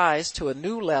would rise to a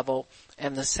new level,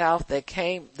 and the sound that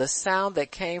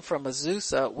came from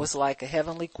Azusa was like a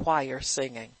heavenly choir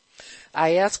singing.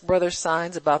 I asked Brother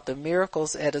Sines about the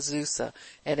miracles at Azusa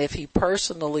and if he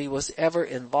personally was ever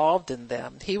involved in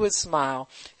them. He would smile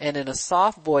and in a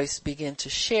soft voice begin to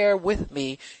share with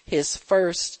me his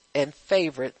first and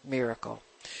favorite miracle.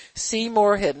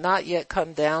 Seymour had not yet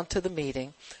come down to the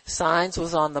meeting. Sines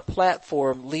was on the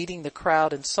platform leading the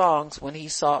crowd in songs when he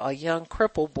saw a young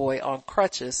crippled boy on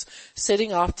crutches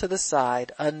sitting off to the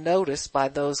side, unnoticed by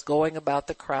those going about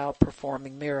the crowd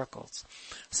performing miracles.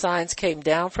 Sines came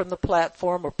down from the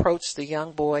platform, approached the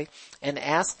young boy, and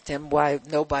asked him why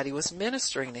nobody was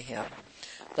ministering to him.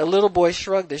 The little boy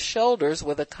shrugged his shoulders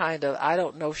with a kind of I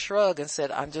don't know shrug and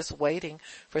said, I'm just waiting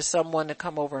for someone to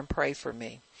come over and pray for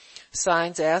me.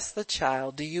 Sines asked the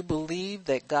child, do you believe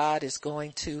that God is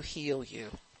going to heal you?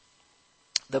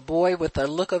 The boy, with a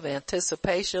look of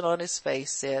anticipation on his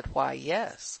face, said, why,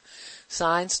 yes.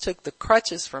 Sines took the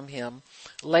crutches from him,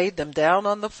 laid them down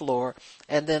on the floor,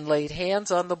 and then laid hands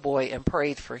on the boy and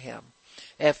prayed for him.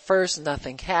 At first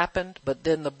nothing happened, but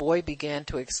then the boy began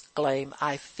to exclaim,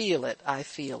 I feel it, I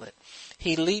feel it.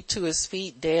 He leaped to his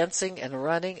feet, dancing and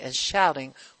running and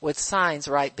shouting with Sines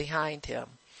right behind him.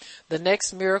 The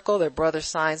next miracle that Brother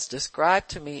Sines described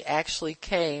to me actually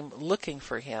came looking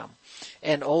for him.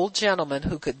 An old gentleman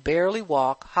who could barely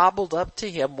walk hobbled up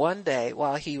to him one day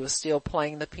while he was still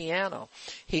playing the piano.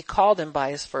 He called him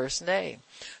by his first name.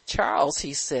 Charles,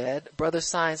 he said. Brother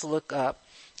Sines looked up.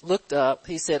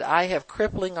 He said, I have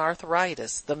crippling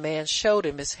arthritis. The man showed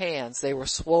him his hands. They were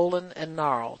swollen and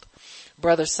gnarled.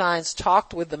 Brother Sines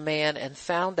talked with the man and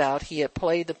found out he had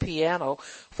played the piano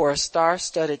for a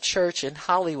star-studded church in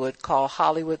Hollywood called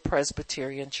Hollywood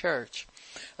Presbyterian Church.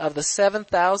 Of the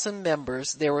 7,000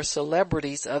 members, there were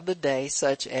celebrities of the day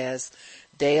such as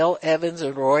Dale Evans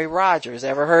and Roy Rogers.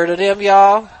 Ever heard of them,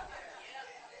 y'all?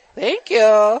 Thank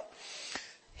you.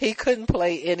 He couldn't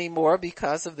play anymore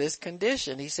because of this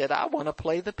condition. He said, I want to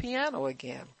play the piano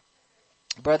again.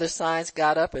 Brother Sines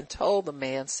got up and told the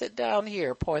man, sit down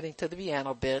here, pointing to the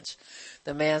piano bench.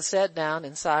 The man sat down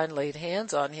and Sines laid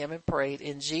hands on him and prayed,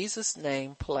 in Jesus'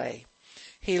 name, play.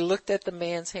 He looked at the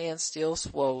man's hands still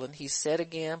swollen. He said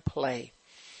again, play.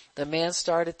 The man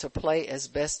started to play as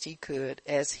best he could.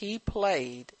 As he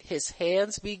played, his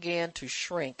hands began to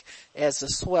shrink as the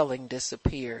swelling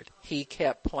disappeared. He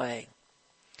kept playing.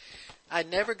 I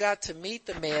never got to meet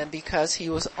the man because he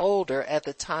was older at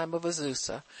the time of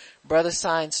Azusa. Brother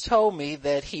Sines told me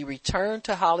that he returned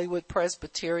to Hollywood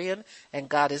Presbyterian and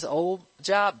got his old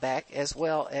job back as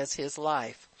well as his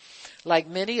life. Like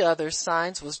many others,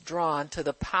 Sines was drawn to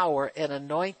the power and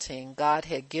anointing God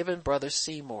had given Brother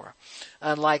Seymour.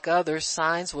 Unlike others,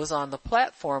 Sines was on the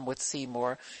platform with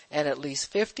Seymour, and at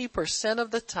least 50%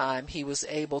 of the time he was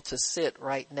able to sit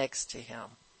right next to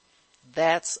him.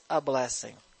 That's a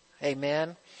blessing.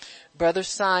 Amen. Brother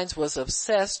Sines was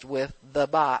obsessed with the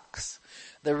box.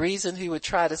 The reason he would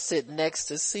try to sit next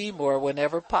to Seymour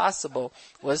whenever possible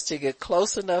was to get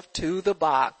close enough to the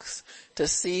box to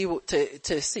see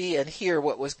and hear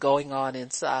what was going on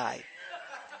inside.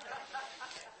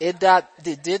 It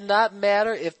did not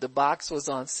matter if the box was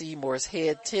on Seymour's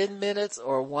head 10 minutes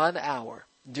or 1 hour.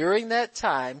 During that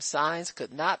time, Sines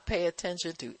could not pay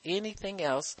attention to anything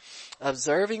else,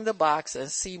 observing the box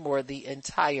and Seymour the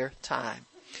entire time.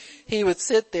 He would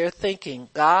sit there thinking,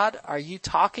 God, are you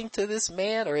talking to this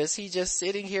man, or is he just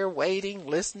sitting here waiting,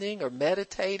 listening, or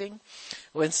meditating?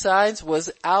 When Sines was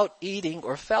out eating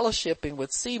or fellowshipping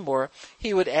with Seymour,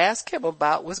 he would ask him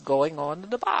about what's going on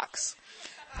in the box.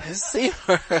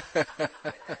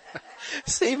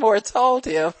 Seymour told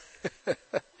him,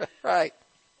 right.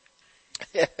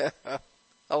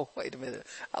 Oh, wait a minute.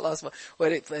 I lost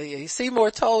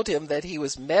Seymour told him that he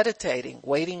was meditating,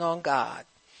 waiting on God.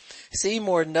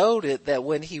 Seymour noted that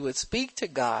when he would speak to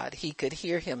God, he could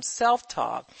hear himself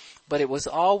talk, but it was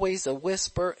always a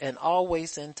whisper and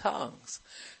always in tongues.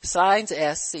 Sines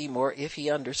asked Seymour if he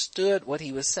understood what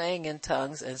he was saying in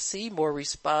tongues, and Seymour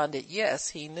responded, yes,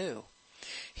 he knew.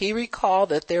 He recalled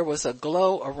that there was a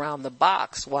glow around the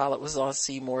box while it was on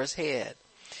Seymour's head.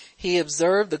 He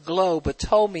observed the glow, but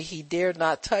told me he dared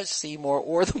not touch Seymour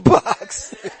or the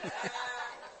box.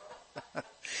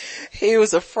 He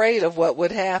was afraid of what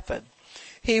would happen.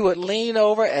 He would lean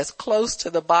over as close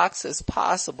to the box as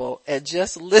possible and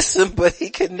just listen, but he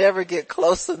could never get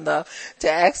close enough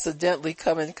to accidentally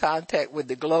come in contact with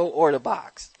the glow or the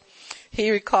box. He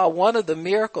recalled one of the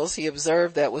miracles he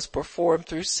observed that was performed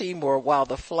through Seymour while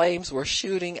the flames were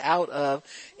shooting out of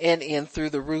and in through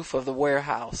the roof of the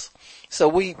warehouse.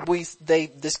 So they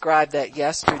described that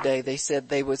yesterday. They said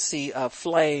they would see a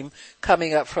flame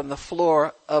coming up from the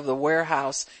floor of the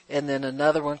warehouse and then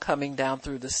another one coming down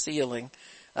through the ceiling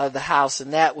of the house,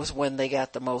 and that was when they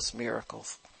got the most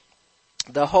miracles.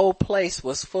 The whole place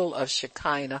was full of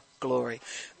Shekinah glory.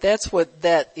 That's what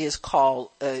that is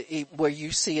called, where you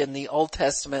see in the Old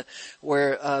Testament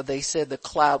where they said the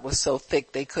cloud was so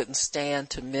thick they couldn't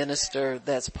stand to minister.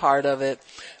 That's part of it.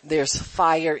 There's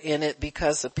fire in it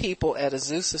because the people at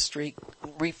Azusa Street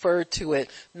referred to it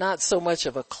not so much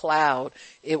of a cloud.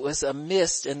 It was a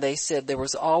mist, and they said there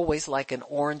was always like an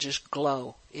orangish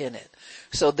glow in it.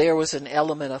 So there was an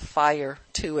element of fire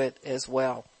to it as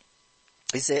well.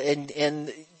 He said,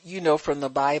 and you know from the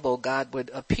Bible, God would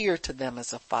appear to them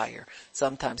as a fire.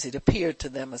 Sometimes he'd appear to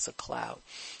them as a cloud.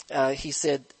 He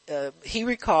said, he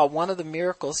recalled one of the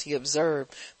miracles he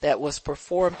observed that was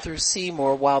performed through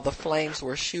Seymour while the flames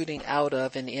were shooting out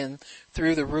of and in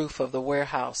through the roof of the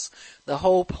warehouse. The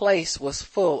whole place was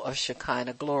full of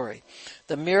Shekinah glory.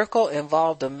 The miracle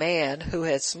involved a man who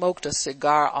had smoked a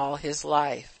cigar all his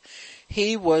life.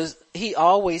 He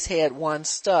always had one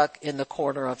stuck in the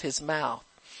corner of his mouth.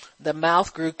 The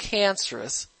mouth grew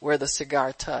cancerous where the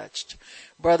cigar touched.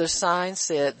 Brother Sines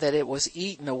said that it was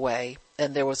eaten away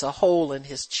and there was a hole in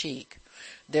his cheek.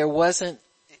 What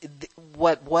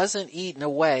wasn't eaten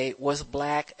away was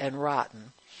black and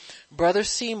rotten. Brother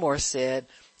Seymour said,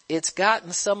 it's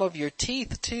gotten some of your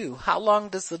teeth too. How long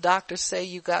does the doctor say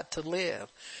you got to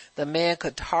live? The man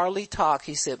could hardly talk.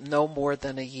 He said no more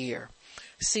than a year.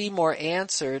 Seymour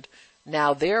answered,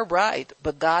 now they're right,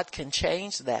 but God can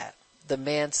change that. The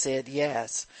man said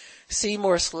yes.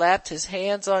 Seymour slapped his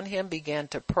hands on him, began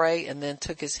to pray, and then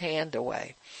took his hand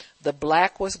away. The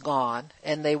black was gone,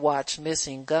 and they watched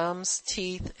missing gums,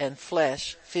 teeth, and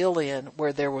flesh fill in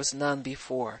where there was none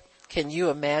before. Can you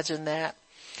imagine that?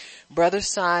 Brother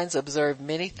Sines observed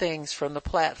many things from the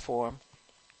platform.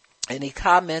 and he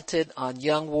commented on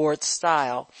young Ward's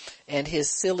style and his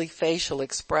silly facial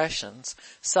expressions.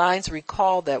 Signs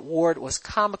recalled that Ward was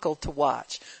comical to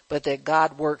watch, but that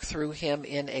God worked through him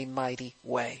in a mighty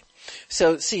way.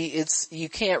 So see, you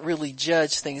can't really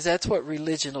judge things. That's what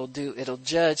religion will do. It'll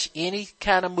judge any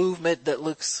kind of movement that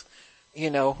looks,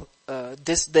 that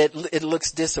it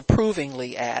looks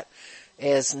disapprovingly at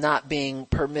as not being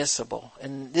permissible.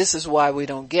 And this is why we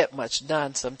don't get much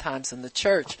done sometimes in the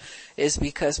church, is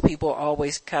because people are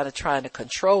always kind of trying to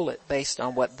control it based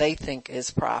on what they think is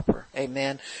proper.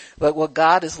 Amen. But what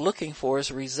God is looking for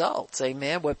is results.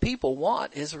 Amen. What people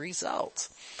want is results.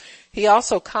 He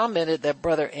also commented that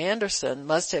Brother Anderson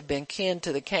must have been kin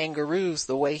to the kangaroos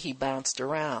the way he bounced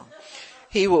around.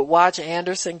 He would watch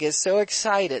Anderson get so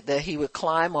excited that he would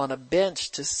climb on a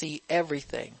bench to see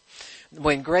everything.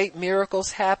 When great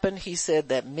miracles happened, he said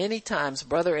that many times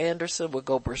Brother Anderson would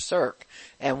go berserk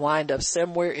and wind up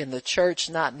somewhere in the church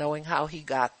not knowing how he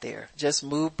got there, just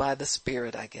moved by the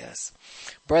Spirit, I guess.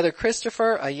 Brother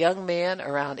Christopher, a young man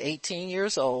around 18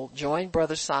 years old, joined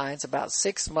Brother Signs about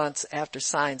 6 months after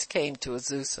Signs came to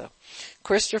Azusa.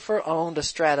 Christopher owned a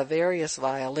Stradivarius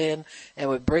violin and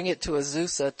would bring it to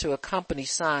Azusa to accompany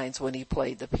Signs when he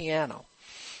played the piano.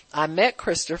 I met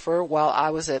Christopher while I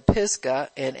was at Pisgah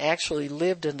and actually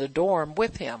lived in the dorm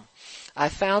with him. I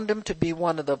found him to be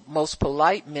one of the most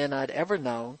polite men I'd ever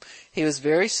known. He was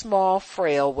very small,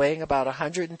 frail, weighing about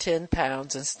 110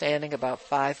 pounds and standing about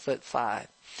 5'5".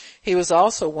 He was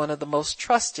also one of the most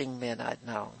trusting men I'd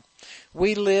known.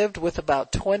 We lived with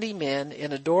about 20 men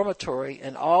in a dormitory,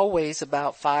 and always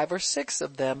about 5 or 6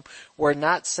 of them were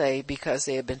not saved because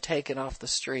they had been taken off the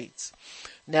streets.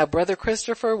 Now, Brother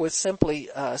Christopher would simply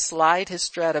slide his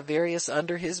Stradivarius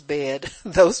under his bed.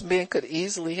 Those men could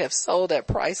easily have sold that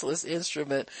priceless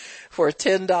instrument for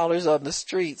 $10 on the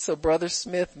street, so Brother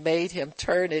Smith made him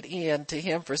turn it in to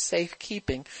him for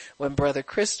safekeeping when Brother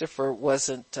Christopher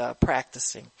wasn't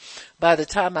practicing. By the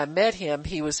time I met him,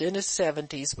 he was in his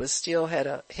 70s, but still had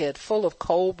a head full of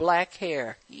coal black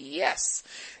hair. Yes!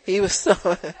 He was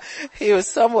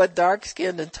somewhat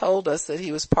dark-skinned and told us that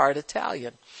he was part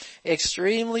Italian.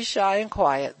 Extremely shy and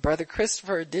quiet, Brother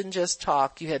Christopher didn't just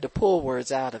talk, you had to pull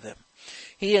words out of him.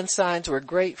 He and Signs were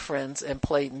great friends and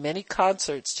played many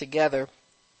concerts together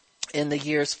in the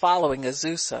years following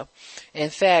Azusa. In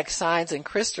fact, Signs and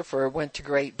Christopher went to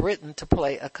Great Britain to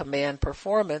play a command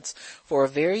performance for a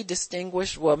very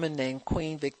distinguished woman named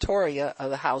Queen Victoria of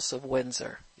the House of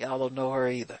Windsor. Y'all don't know her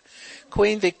either.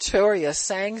 Queen Victoria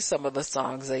sang some of the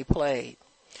songs they played.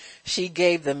 She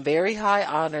gave them very high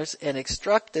honors and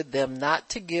instructed them not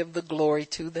to give the glory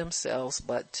to themselves,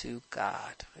 but to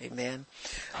God. Amen.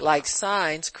 Like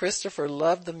Signs, Christopher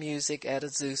loved the music at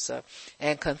Azusa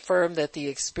and confirmed that the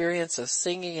experience of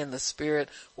singing in the Spirit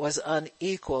was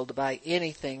unequaled by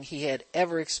anything he had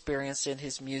ever experienced in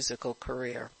his musical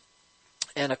career.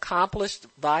 An accomplished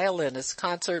violinist,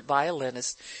 concert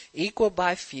violinist, equal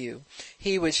by few,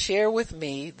 he would share with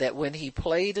me that when he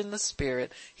played in the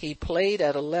Spirit, he played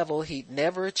at a level he'd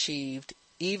never achieved,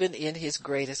 even in his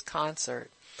greatest concert.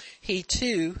 He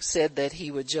too said that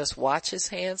he would just watch his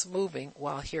hands moving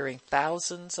while hearing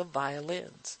thousands of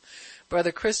violins.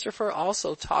 Brother Christopher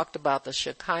also talked about the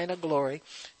Shekinah glory,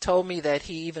 told me that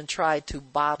he even tried to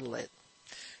bottle it.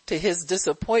 To his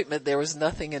disappointment, there was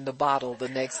nothing in the bottle the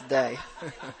next day.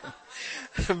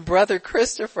 Brother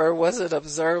Christopher was an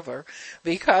observer.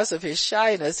 Because of his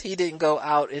shyness, he didn't go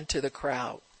out into the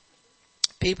crowd.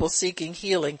 People seeking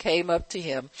healing came up to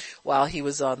him while he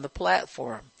was on the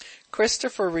platform.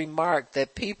 Christopher remarked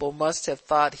that people must have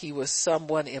thought he was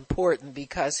someone important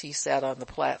because he sat on the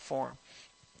platform.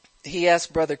 He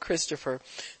asked Brother Christopher,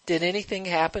 "Did anything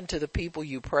happen to the people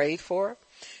you prayed for?"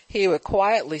 He would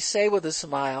quietly say with a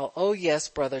smile, "Oh yes,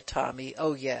 Brother Tommy,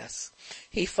 oh yes."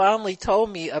 He fondly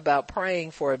told me about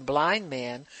praying for a blind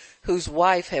man whose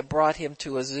wife had brought him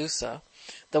to Azusa.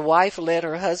 The wife led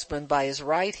her husband by his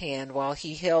right hand while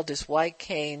he held his white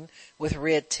cane with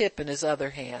red tip in his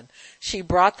other hand. She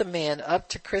brought the man up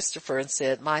to Christopher and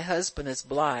said, "My husband is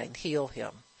blind, heal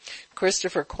him."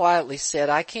 Christopher quietly said,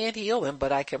 "I can't heal him,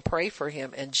 but I can pray for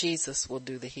him and Jesus will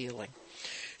do the healing."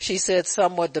 She said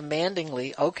somewhat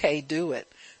demandingly, "Okay, do it."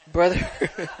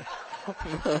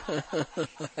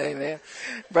 Amen.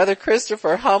 Brother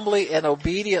Christopher humbly and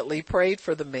obediently prayed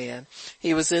for the man.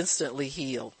 He was instantly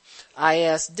healed. I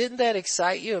asked, "Didn't that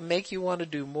excite you and make you want to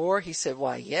do more?" He said,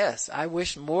 "Why, yes, I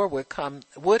wish more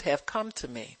would have come to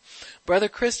me." Brother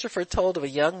Christopher told of a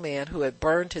young man who had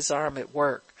burned his arm at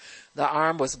work. The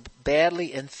arm was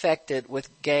badly infected with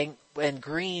green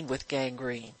with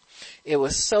gangrene. It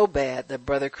was so bad that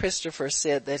Brother Christopher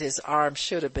said that his arm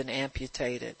should have been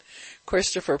amputated.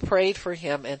 Christopher prayed for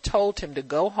him and told him to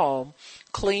go home,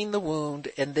 clean the wound,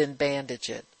 and then bandage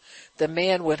it. The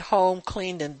man went home,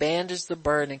 cleaned and bandaged the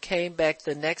burn, and came back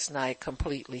the next night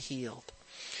completely healed.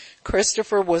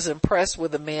 Christopher was impressed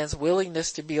with the man's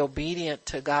willingness to be obedient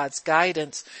to God's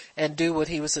guidance and do what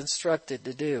he was instructed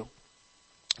to do.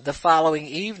 The following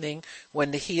evening,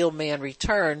 when the healed man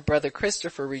returned, Brother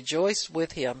Christopher rejoiced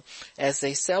with him as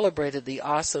they celebrated the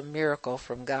awesome miracle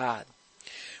from God.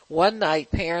 One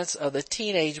night, parents of the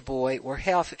teenage boy were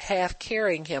half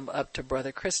carrying him up to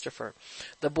Brother Christopher.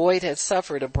 The boy had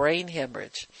suffered a brain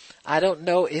hemorrhage. I don't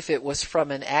know if it was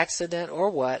from an accident or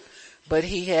what, but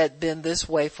he had been this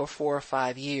way for 4 or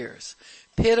 5 years.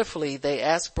 Pitifully, they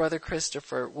asked Brother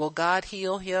Christopher, "Will God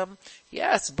heal him?"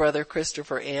 "Yes," Brother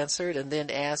Christopher answered, and then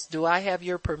asked, "Do I have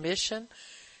your permission?"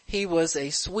 He was a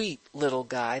sweet little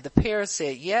guy. The parents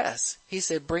said, "Yes." He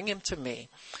said, "Bring him to me."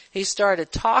 He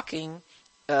started talking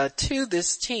to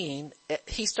this teen,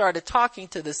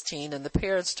 and the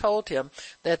parents told him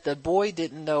that the boy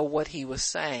didn't know what he was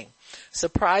saying.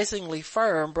 Surprisingly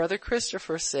firm, Brother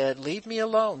Christopher said, "Leave me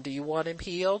alone. Do you want him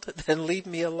healed? Then leave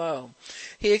me alone."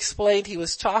 He explained he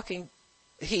was talking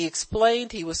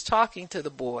to the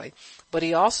boy, but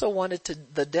he also wanted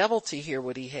the devil to hear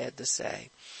what he had to say.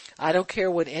 "I don't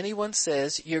care what anyone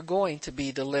says, you're going to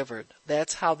be delivered."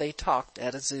 That's how they talked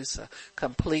at Azusa,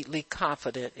 completely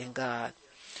confident in God.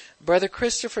 Brother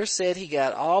Christopher said he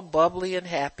got all bubbly and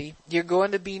happy. "You're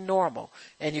going to be normal,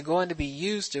 and you're going to be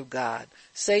used of God.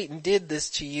 Satan did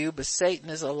this to you, but Satan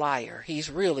is a liar.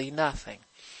 He's really nothing."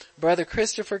 Brother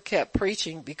Christopher kept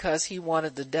preaching because he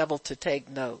wanted the devil to take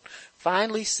note.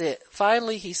 Finally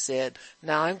he said,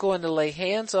 "Now I'm going to lay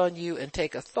hands on you and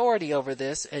take authority over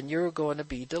this, and you're going to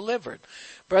be delivered."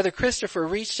 Brother Christopher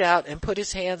reached out and put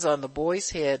his hands on the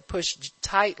boy's head, pushed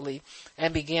tightly,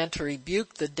 and began to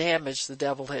rebuke the damage the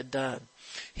devil had done.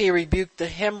 He rebuked the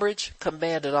hemorrhage,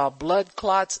 commanded all blood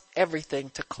clots,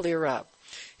 everything to clear up.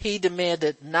 He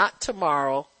demanded, "Not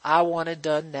tomorrow, I want it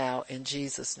done now in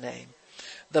Jesus' name."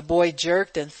 The boy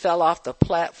jerked and fell off the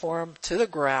platform to the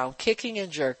ground, kicking and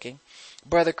jerking.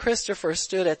 Brother Christopher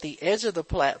stood at the edge of the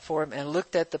platform and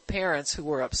looked at the parents who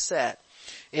were upset.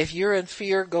 "If you're in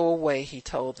fear, go away," he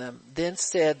told them. Then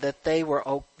said that they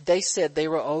said they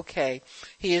were okay.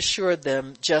 He assured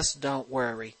them, "Just don't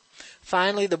worry."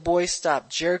 Finally, the boy stopped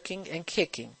jerking and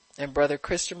kicking, and Brother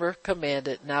Christopher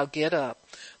commanded, "Now get up."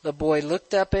 The boy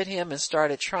looked up at him and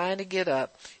started trying to get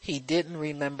up. He didn't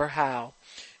remember how.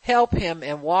 Help him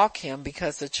and walk him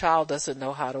because the child doesn't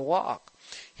know how to walk.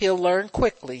 He'll learn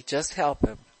quickly. Just help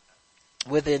him.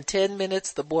 Within 10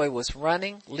 minutes, the boy was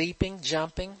running, leaping,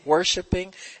 jumping,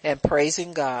 worshiping, and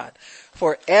praising God.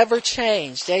 Forever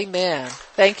changed. Amen.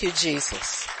 Thank you,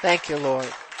 Jesus. Thank you,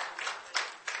 Lord.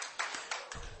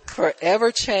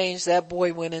 Forever changed. That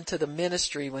boy went into the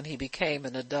ministry when he became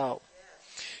an adult.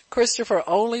 Christopher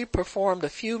only performed a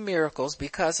few miracles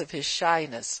because of his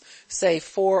shyness, say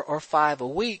 4 or 5 a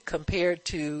week compared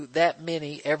to that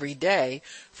many every day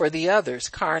for the others,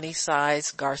 Carney,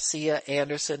 Sides, Garcia,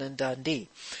 Anderson, and Dundee.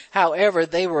 However,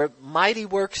 they were mighty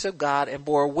works of God and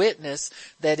bore witness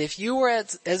that if you were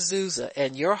at Azusa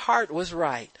and your heart was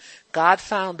right, God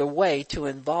found a way to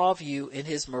involve you in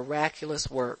his miraculous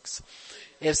works.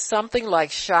 If something like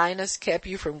shyness kept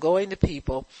you from going to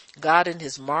people, God in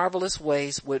his marvelous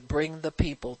ways would bring the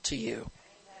people to you.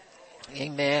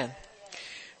 Amen.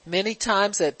 Many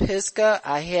times at Pisgah,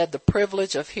 I had the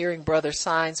privilege of hearing Brother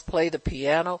Sines play the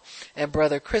piano and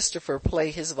Brother Christopher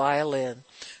play his violin.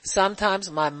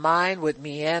 Sometimes my mind would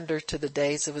meander to the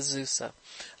days of Azusa.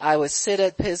 I would sit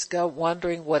at Pisgah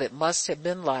wondering what it must have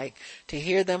been like to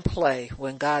hear them play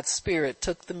when God's Spirit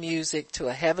took the music to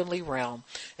a heavenly realm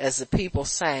as the people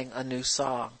sang a new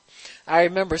song. I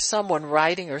remember someone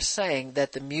writing or saying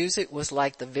that the music was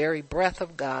like the very breath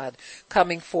of God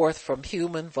coming forth from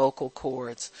human vocal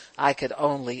cords. I could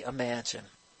only imagine.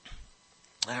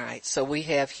 All right, so we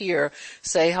have here,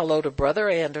 say hello to Brother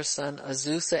Anderson,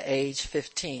 Azusa, age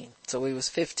 15. So he was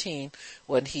 15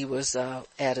 when he was at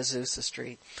Azusa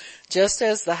Street. Just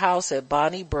as the house at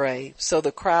Bonnie Bray, so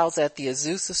the crowds at the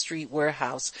Azusa Street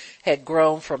warehouse had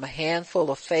grown from a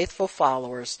handful of faithful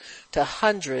followers to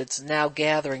hundreds now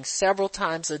gathering several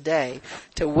times a day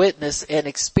to witness and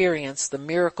experience the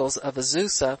miracles of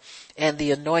Azusa and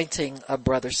the anointing of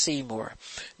Brother Seymour.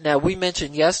 Now, we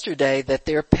mentioned yesterday that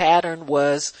their pattern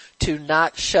was to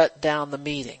not shut down the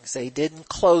meetings. They didn't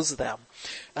close them.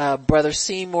 Brother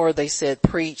Seymour, they said,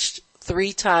 preached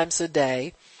 3 times a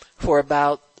day for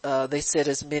about, they said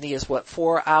as many as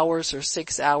 4 hours or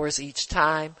 6 hours each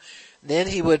time. Then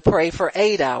he would pray for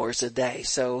 8 hours a day.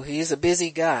 So he's a busy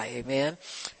guy, amen.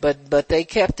 But they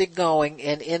kept it going,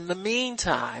 and in the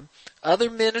meantime,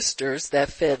 other ministers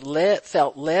that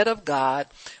felt led of God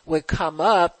would come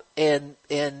up and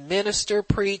minister,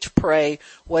 preach, pray,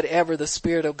 whatever the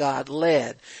Spirit of God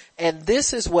led. And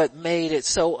this is what made it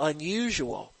so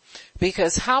unusual.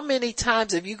 Because how many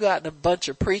times have you gotten a bunch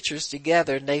of preachers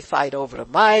together and they fight over the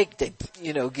mic, they,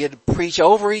 preach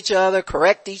over each other,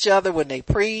 correct each other when they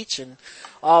preach and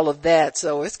all of that.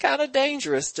 So it's kind of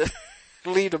dangerous to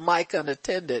leave the mic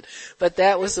unattended. But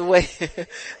that was the way,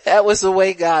 that was the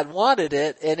way God wanted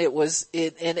it, and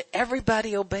and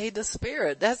everybody obeyed the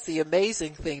Spirit. That's the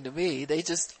amazing thing to me. They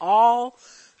just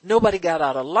nobody got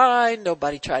out of line.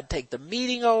 Nobody tried to take the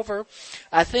meeting over.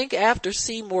 I think after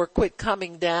Seymour quit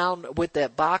coming down with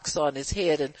that box on his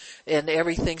head and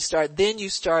everything started, then you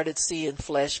started seeing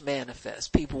flesh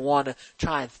manifest. People want to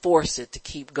try and force it to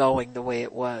keep going the way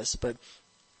it was. But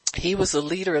he was the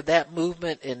leader of that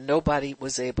movement, and nobody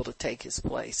was able to take his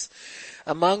place.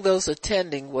 Among those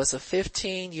attending was a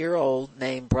 15-year-old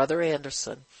named Brother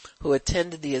Anderson, who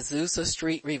attended the Azusa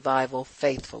Street revival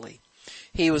faithfully.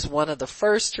 He was one of the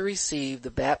first to receive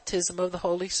the baptism of the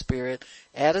Holy Spirit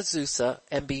at Azusa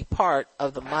and be part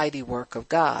of the mighty work of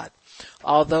God.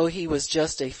 Although he was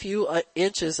just a few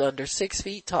inches under 6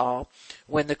 feet tall,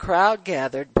 when the crowd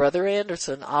gathered, Brother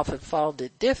Anderson often found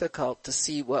it difficult to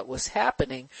see what was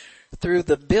happening through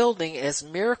the building as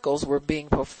miracles were being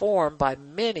performed by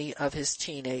many of his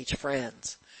teenage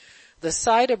friends. The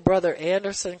sight of Brother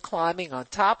Anderson climbing on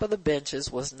top of the benches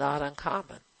was not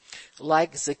uncommon.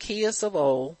 Like Zacchaeus of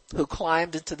old, who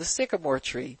climbed into the sycamore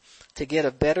tree to get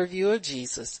a better view of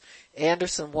Jesus,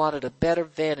 Anderson wanted a better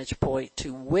vantage point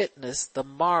to witness the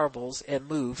marvels and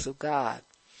moves of God.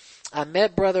 I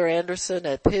met Brother Anderson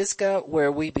at Pisgah,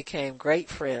 where we became great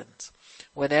friends.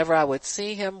 Whenever I would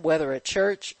see him, whether at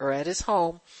church or at his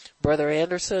home, Brother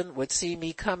Anderson would see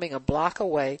me coming a block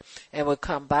away and would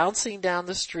come bouncing down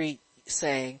the street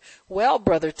saying, "Well,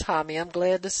 Brother Tommy, I'm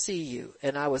glad to see you,"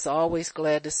 and I was always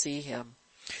glad to see him.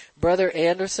 Brother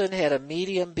Anderson had a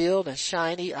medium build and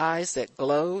shiny eyes that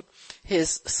glowed.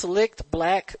 His slicked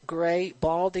black-gray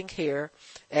balding hair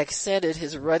accented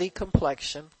his ruddy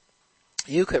complexion.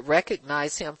 You could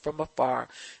recognize him from afar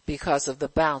because of the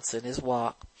bounce in his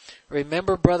walk.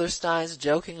 Remember Brother Steins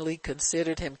jokingly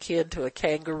considered him kin to a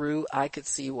kangaroo? I could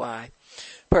see why.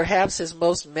 Perhaps his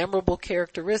most memorable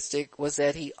characteristic was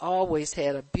that he always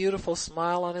had a beautiful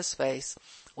smile on his face,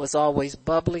 was always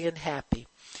bubbly and happy.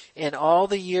 In all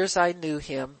the years I knew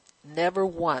him, never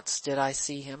once did I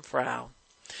see him frown.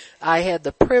 I had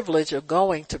the privilege of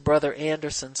going to Brother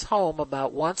Anderson's home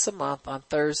about once a month on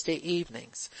Thursday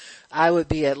evenings. I would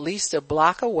be at least a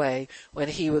block away when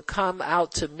he would come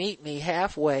out to meet me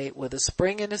halfway with a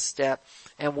spring in his step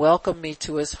and welcome me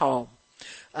to his home.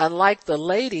 Unlike the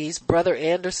ladies, Brother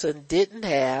Anderson didn't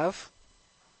have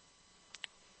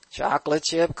chocolate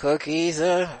chip cookies.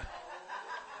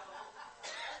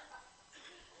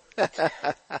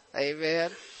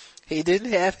 Amen. He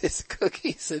didn't have his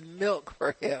cookies and milk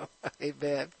for him.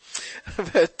 Amen.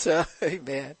 But,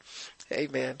 amen.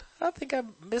 Amen. I think I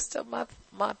messed up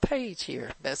my page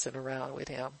here messing around with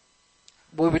him.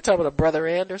 We were talking about Brother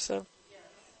Anderson? Yes.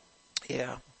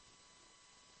 Yeah.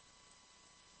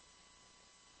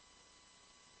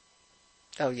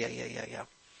 Oh, yeah.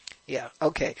 Yeah,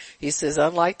 okay. He says,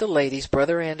 unlike the ladies,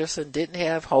 Brother Anderson didn't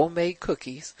have homemade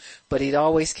cookies, but he'd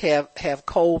always have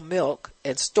cold milk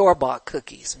and store-bought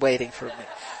cookies waiting for me.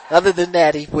 Other than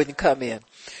that, he wouldn't come in.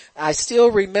 I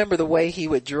still remember the way he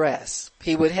would dress.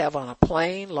 He would have on a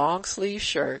plain, long-sleeve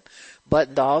shirt,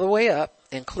 buttoned all the way up,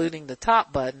 including the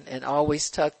top button, and always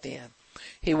tucked in.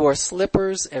 He wore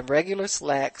slippers and regular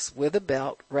slacks with a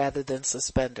belt rather than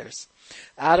suspenders.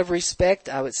 Out of respect,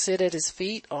 I would sit at his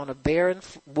feet on a barren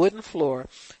wooden floor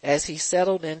as he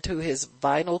settled into his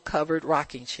vinyl-covered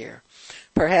rocking chair.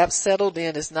 Perhaps settled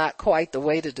in is not quite the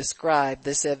way to describe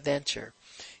this adventure.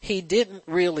 He didn't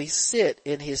really sit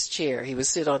in his chair. He would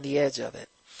sit on the edge of it.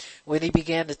 When he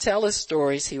began to tell his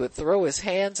stories, he would throw his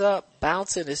hands up,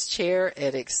 bounce in his chair,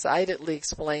 and excitedly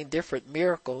explain different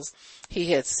miracles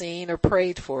he had seen or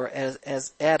prayed for as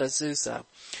at Azusa.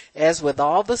 As with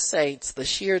all the saints, the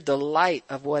sheer delight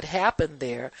of what happened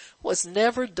there was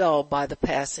never dulled by the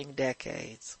passing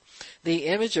decades. The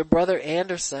image of Brother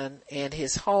Anderson and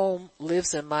his home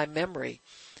lives in my memory.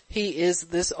 He is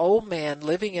this old man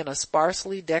living in a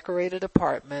sparsely decorated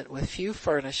apartment with few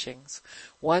furnishings.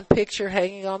 One picture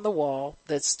hanging on the wall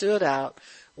that stood out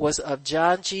was of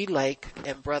John G. Lake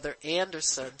and Brother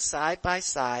Anderson side by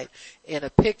side in a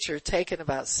picture taken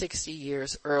about 60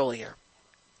 years earlier.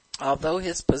 Although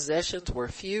his possessions were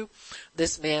few,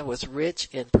 this man was rich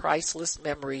in priceless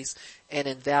memories and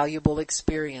invaluable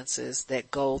experiences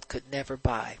that gold could never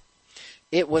buy.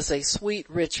 It was a sweet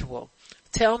ritual.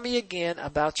 Tell me again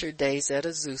about your days at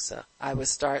Azusa. I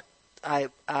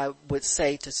would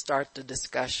say to start the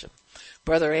discussion.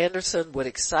 Brother Anderson would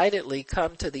excitedly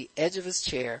come to the edge of his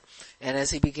chair, and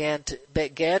as he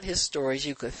began his stories,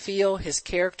 you could feel his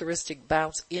characteristic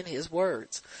bounce in his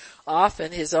words.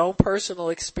 Often his own personal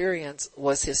experience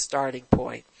was his starting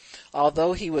point.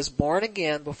 Although he was born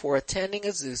again before attending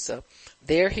Azusa,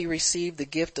 there he received the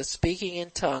gift of speaking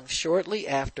in tongues shortly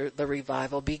after the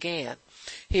revival began.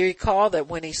 He recalled that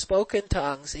when he spoke in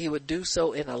tongues, he would do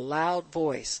so in a loud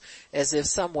voice, as if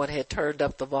someone had turned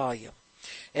up the volume.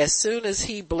 As soon as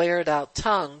he blared out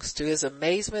tongues, to his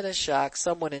amazement and shock,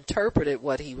 someone interpreted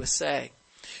what he was saying.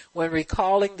 When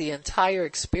recalling the entire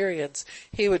experience,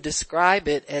 he would describe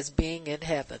it as being in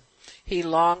heaven. He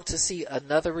longed to see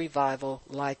another revival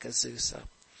like Azusa.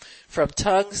 From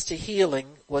tongues to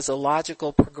healing was a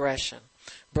logical progression.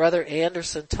 Brother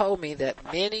Anderson told me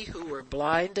that many who were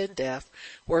blind and deaf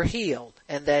were healed,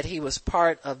 and that he was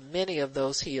part of many of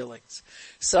those healings.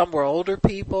 Some were older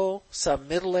people, some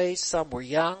middle-aged, some were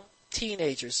young,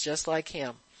 teenagers just like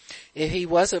him. If he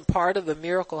wasn't part of the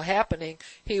miracle happening,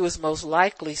 he was most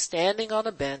likely standing on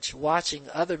a bench watching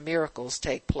other miracles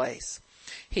take place.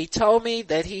 He told me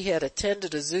that he had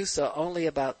attended Azusa only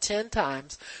about 10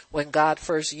 times when God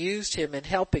first used him in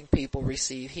helping people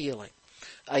receive healing.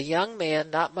 A young man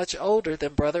not much older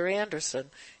than Brother Anderson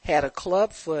had a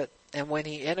club foot, and when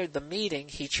he entered the meeting,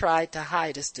 he tried to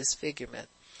hide his disfigurement.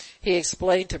 He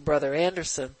explained to Brother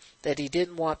Anderson that he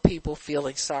didn't want people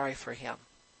feeling sorry for him.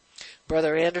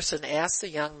 Brother Anderson asked the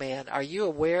young man, "Are you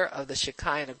aware of the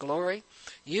Shekinah glory?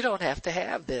 You don't have to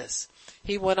have this."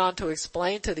 He went on to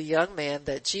explain to the young man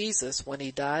that Jesus, when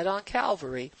he died on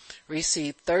Calvary,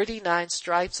 received 39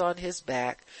 stripes on his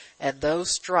back, and those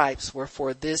stripes were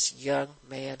for this young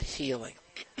man's healing.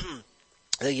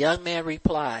 The young man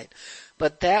replied,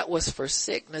 "But that was for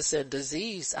sickness and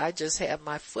disease. I just had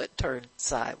my foot turned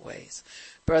sideways."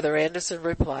 Brother Anderson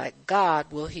replied,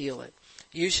 "God will heal it.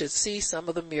 You should see some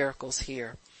of the miracles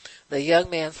here." The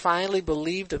young man finally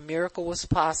believed a miracle was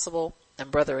possible,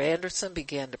 and Brother Anderson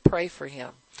began to pray for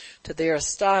him. To their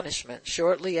astonishment,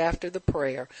 shortly after the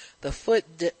prayer, the foot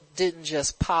didn't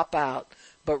just pop out,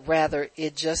 but rather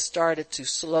it just started to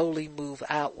slowly move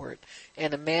outward.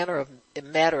 In a matter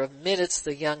of minutes,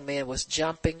 the young man was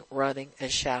jumping, running,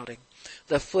 and shouting.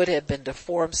 The foot had been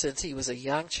deformed since he was a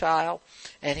young child,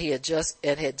 and had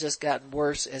just gotten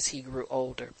worse as he grew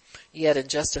older. Yet in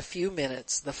just a few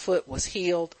minutes, the foot was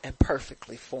healed and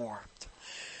perfectly formed.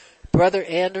 Brother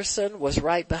Anderson was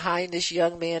right behind this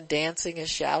young man, dancing and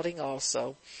shouting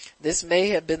also. This may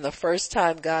have been the first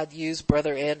time God used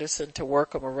Brother Anderson to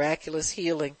work a miraculous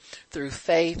healing through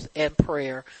faith and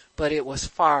prayer, but it was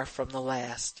far from the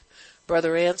last.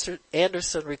 Brother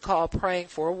Anderson recalled praying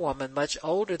for a woman much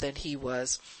older than he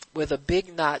was, with a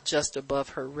big knot just above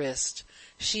her wrist.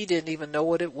 She didn't even know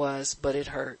what it was, but it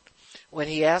hurt. When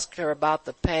he asked her about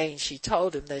the pain, she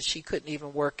told him that she couldn't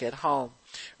even work at home.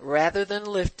 Rather than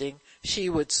lifting, she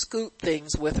would scoop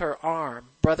things with her arm.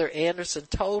 Brother Anderson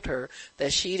told her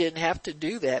that she didn't have to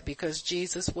do that because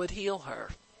Jesus would heal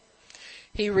her.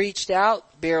 He reached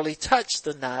out, barely touched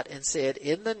the knot, and said,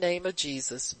 "In the name of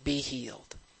Jesus, be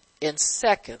healed." In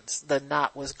seconds, the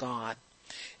knot was gone.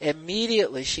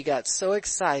 Immediately, she got so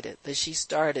excited that she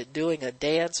started doing a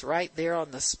dance right there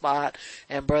on the spot,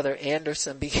 and Brother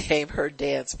Anderson became her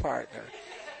dance partner.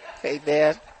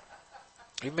 Amen.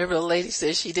 Remember the lady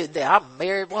said she didn't dance. I'm a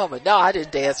married woman. No, I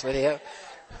didn't dance with him.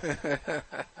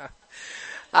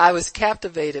 I was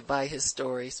captivated by his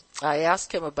stories. I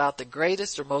asked him about the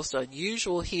greatest or most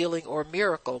unusual healing or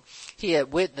miracle he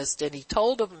had witnessed, and he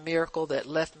told of a miracle that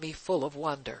left me full of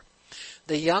wonder.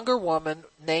 The younger woman,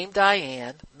 named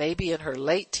Diane, maybe in her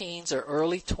late teens or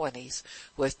early 20s,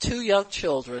 with 2 young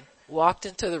children, walked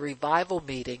into the revival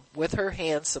meeting with her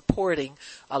hand supporting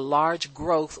a large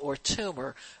growth or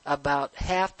tumor about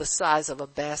half the size of a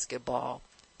basketball.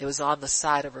 It was on the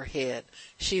side of her head.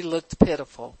 She looked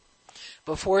pitiful.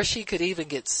 Before she could even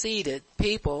get seated,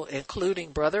 people,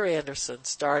 including Brother Anderson,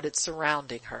 started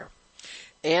surrounding her.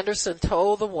 Anderson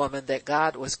told the woman that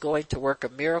God was going to work a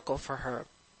miracle for her.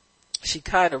 She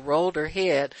kind of rolled her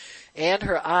head and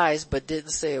her eyes, but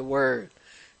didn't say a word.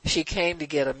 She came to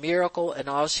get a miracle, and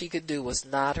all she could do was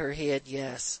nod her head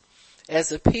yes. As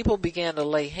the people began to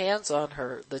lay hands on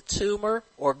her, the tumor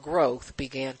or growth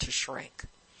began to shrink.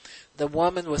 The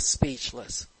woman was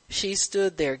speechless. She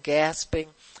stood there gasping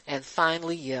and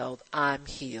finally yelled, "I'm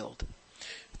healed."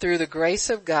 Through the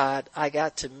grace of God, I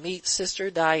got to meet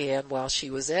Sister Diane while she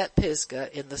was at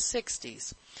Pisgah in the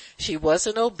 60s. She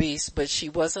wasn't obese, but she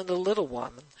wasn't a little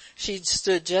woman. She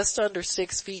stood just under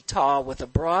 6 feet tall with a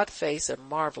broad face and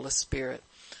marvelous spirit.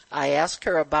 I asked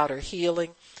her about her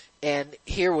healing, and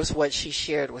here was what she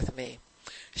shared with me.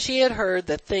 She had heard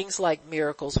that things like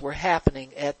miracles were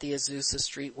happening at the Azusa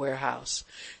Street warehouse.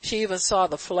 She even saw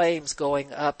the flames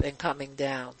going up and coming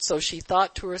down. So she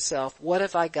thought to herself, what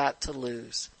have I got to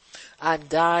lose? I'm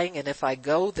dying, and if I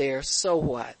go there, so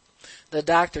what? The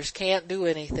doctors can't do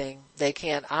anything. They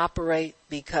can't operate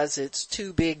because it's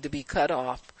too big to be cut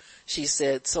off, she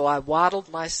said. So I waddled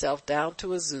myself down to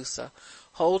Azusa,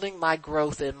 holding my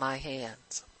growth in my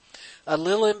hands. A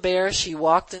little embarrassed, she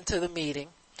walked into the meeting.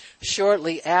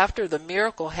 Shortly after the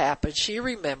miracle happened, she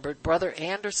remembered Brother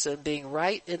Anderson being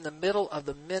right in the middle of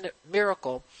the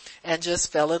miracle and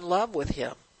just fell in love with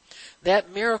him.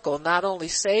 That miracle not only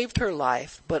saved her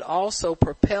life, but also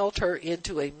propelled her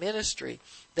into a ministry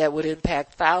that would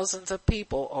impact thousands of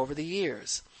people over the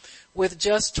years. With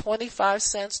just 25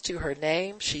 cents to her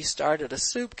name, she started a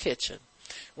soup kitchen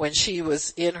when she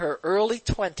was in her early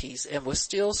 20s and was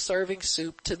still serving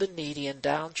soup to the needy and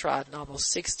downtrodden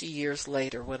almost 60 years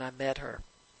later when I met her.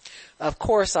 Of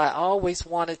course, I always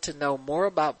wanted to know more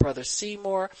about Brother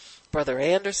Seymour. Brother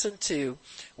Anderson, too,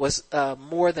 was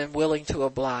more than willing to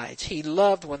oblige. He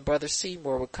loved when Brother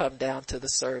Seymour would come down to the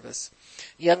service.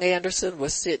 Young Anderson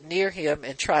would sit near him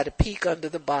and try to peek under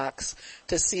the box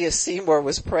to see if Seymour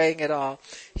was praying at all.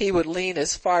 He would lean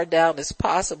as far down as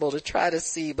possible to try to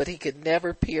see, but he could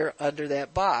never peer under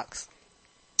that box.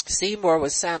 Seymour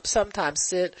would sometimes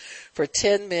sit for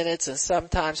 10 minutes and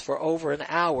sometimes for over an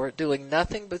hour doing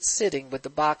nothing but sitting with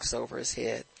the box over his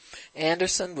head.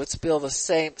 Anderson would spend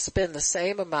the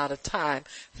same amount of time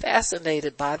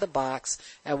fascinated by the box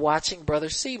and watching Brother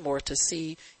Seymour to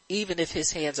see even if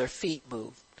his hands or feet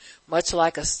moved. Much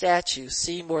like a statue,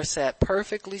 Seymour sat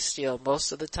perfectly still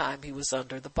most of the time he was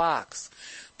under the box.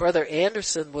 Brother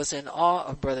Anderson was in awe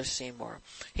of Brother Seymour.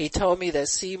 He told me that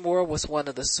Seymour was one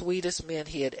of the sweetest men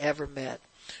he had ever met.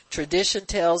 Tradition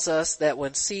tells us that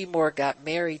when Seymour got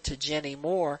married to Jenny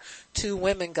Moore, 2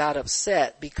 women got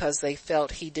upset because they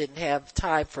felt he didn't have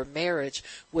time for marriage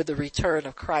with the return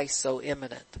of Christ so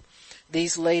imminent.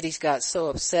 These ladies got so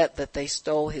upset that they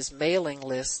stole his mailing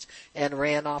list and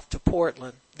ran off to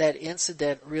Portland. That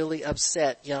incident really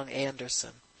upset young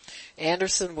Anderson.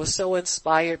 Anderson was so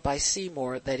inspired by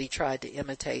Seymour that he tried to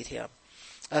imitate him.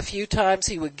 A few times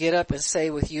he would get up and say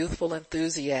with youthful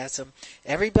enthusiasm,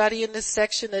 "Everybody in this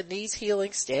section that needs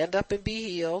healing, stand up and be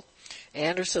healed."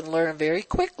 Anderson learned very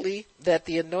quickly that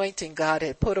the anointing God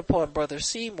had put upon Brother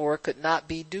Seymour could not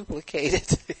be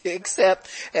duplicated except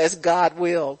as God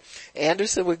willed.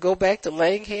 Anderson would go back to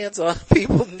laying hands on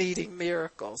people needing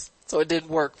miracles, so it didn't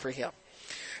work for him.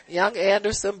 Young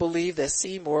Anderson believed that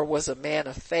Seymour was a man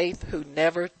of faith who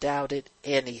never doubted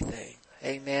anything.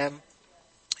 Amen.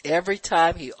 Every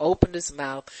time he opened his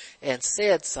mouth and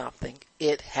said something,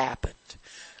 it happened.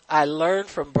 I learned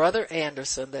from Brother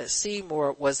Anderson that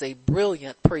Seymour was a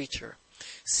brilliant preacher.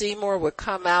 Seymour would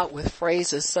come out with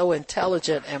phrases so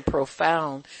intelligent and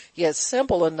profound, yet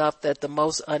simple enough that the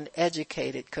most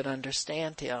uneducated could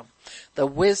understand him. The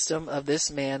wisdom of this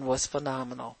man was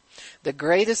phenomenal. The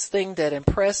greatest thing that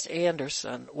impressed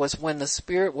Anderson was when the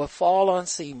Spirit would fall on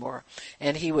Seymour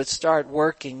and he would start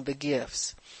working the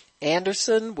gifts.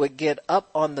 Anderson would get up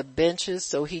on the benches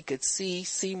so he could see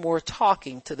Seymour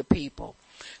talking to the people.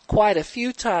 Quite a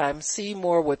few times,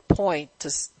 Seymour would point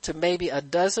to maybe a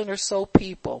dozen or so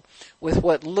people with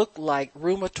what looked like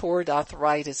rheumatoid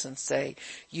arthritis and say,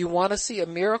 "You want to see a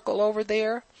miracle over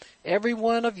there? Every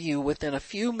one of you within a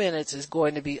few minutes is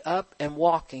going to be up and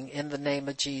walking in the name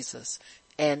of Jesus."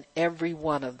 And every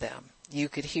one of them, you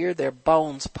could hear their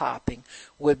bones popping,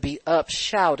 would be up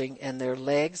shouting and their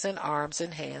legs and arms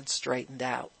and hands straightened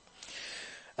out.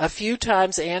 A few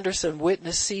times Anderson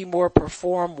witnessed Seymour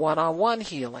perform one-on-one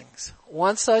healings.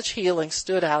 One such healing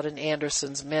stood out in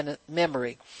Anderson's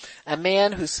memory. A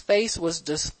man whose face was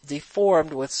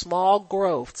deformed with small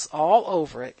growths all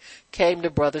over it came to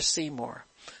Brother Seymour.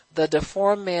 The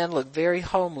deformed man looked very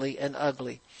homely and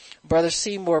ugly. Brother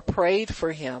Seymour prayed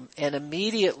for him, and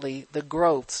immediately the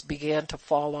growths began to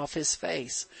fall off his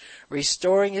face,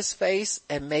 restoring his face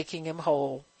and making him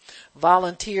whole.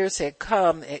 Volunteers had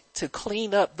come to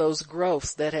clean up those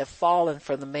growths that had fallen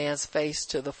from the man's face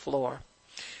to the floor.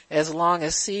 As long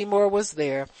as Seymour was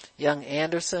there, young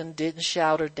Anderson didn't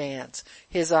shout or dance.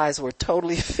 His eyes were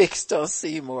totally fixed on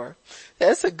Seymour.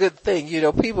 That's a good thing. You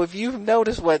know, people, if you've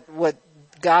noticed what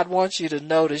God wants you to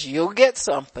notice, you'll get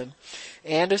something.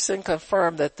 Anderson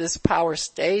confirmed that this power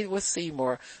stayed with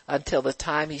Seymour until the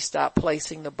time he stopped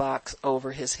placing the box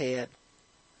over his head.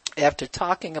 After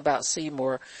talking about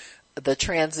Seymour, the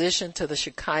transition to the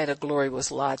Shekinah glory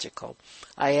was logical.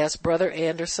 I asked Brother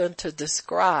Anderson to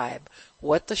describe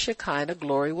what the Shekinah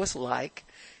glory was like,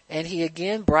 and he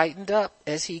again brightened up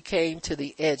as he came to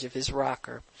the edge of his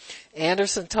rocker.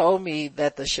 Anderson told me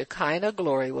that the Shekinah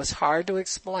glory was hard to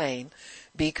explain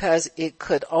because it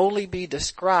could only be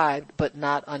described but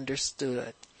not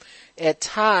understood. At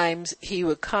times, he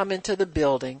would come into the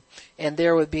building and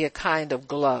there would be a kind of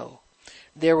glow.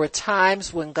 There were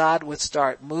times when God would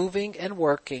start moving and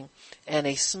working, and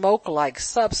a smoke-like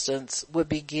substance would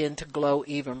begin to glow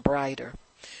even brighter.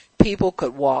 People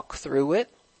could walk through it.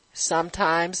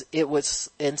 Sometimes it would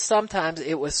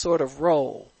sort of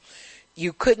roll.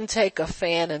 You couldn't take a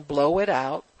fan and blow it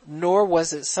out, nor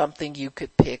was it something you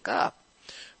could pick up.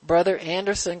 Brother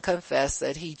Anderson confessed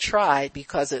that he tried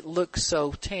because it looked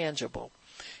so tangible.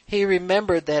 He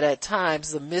remembered that at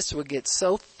times the mist would get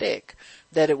so thick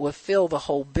that it would fill the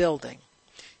whole building.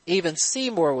 Even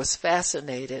Seymour was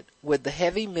fascinated with the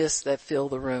heavy mist that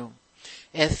filled the room.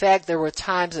 In fact, there were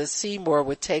times that Seymour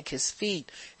would take his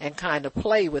feet and kind of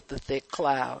play with the thick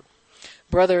cloud.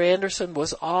 Brother Anderson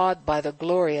was awed by the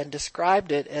glory and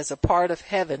described it as a part of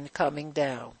heaven coming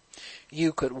down.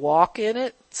 You could walk in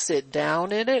it, sit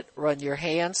down in it, run your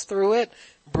hands through it,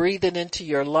 breathe it into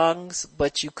your lungs,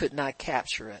 but you could not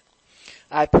capture it.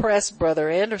 I pressed Brother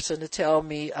Anderson to tell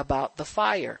me about the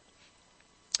fire.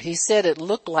 He said it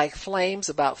looked like flames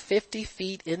about 50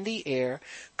 feet in the air,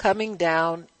 coming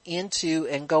down into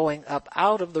and going up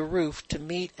out of the roof to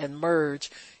meet and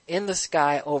merge in the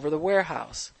sky over the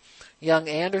warehouse. Young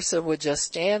Anderson would just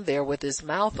stand there with his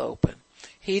mouth open.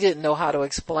 He didn't know how to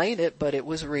explain it, but it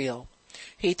was real.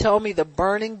 He told me the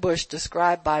burning bush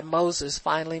described by Moses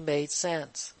finally made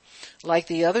sense. Like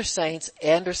the other saints,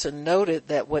 Anderson noted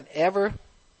that whenever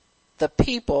the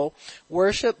people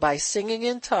worshiped by singing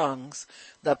in tongues,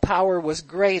 the power was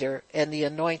greater and the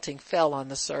anointing fell on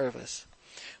the service.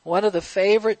 One of the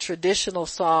favorite traditional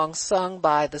songs sung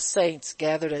by the saints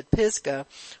gathered at Pisgah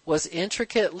was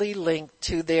intricately linked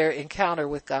to their encounter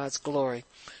with God's glory.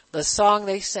 The song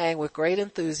they sang with great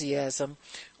enthusiasm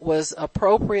was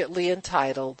appropriately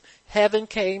entitled, "Heaven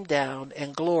Came Down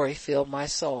and Glory Filled My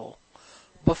Soul."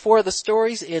 Before the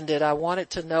stories ended, I wanted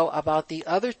to know about the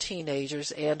other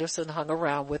teenagers Anderson hung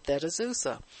around with at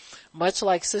Azusa. Much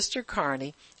like Sister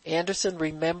Carney, Anderson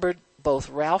remembered both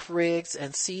Ralph Riggs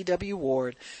and C.W.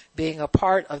 Ward being a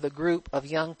part of the group of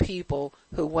young people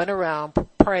who went around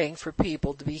praying for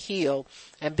people to be healed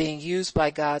and being used by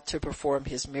God to perform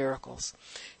his miracles.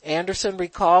 Anderson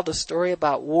recalled a story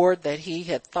about Ward that he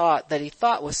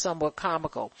thought was somewhat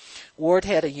comical. Ward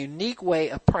had a unique way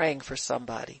of praying for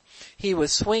somebody. He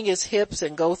would swing his hips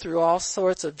and go through all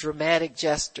sorts of dramatic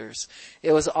gestures.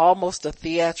 It was almost a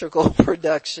theatrical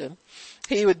production.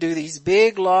 He would do these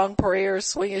big, long prayers,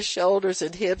 swing his shoulders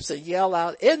and hips, and yell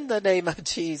out, "In the name of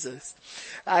Jesus."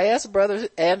 I asked Brother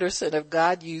Anderson if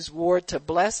God used Ward to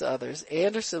bless others.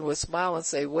 Anderson would smile and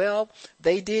say, "Well,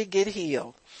 they did get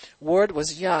healed." Ward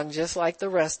was young, just like the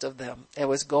rest of them, and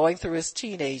was going through his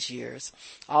teenage years.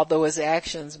 Although his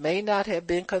actions may not have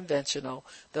been conventional,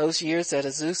 those years at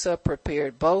Azusa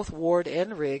prepared both Ward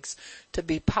and Riggs to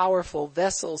be powerful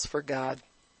vessels for God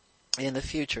in the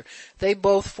future. They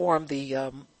both formed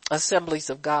the Assemblies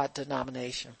of God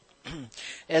denomination.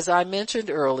 As I mentioned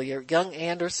earlier, young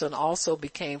Anderson also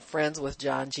became friends with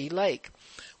John G. Lake.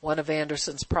 One of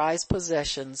Anderson's prized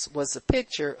possessions was a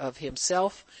picture of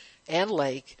himself and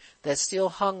Lake that still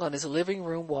hung on his living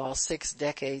room wall 6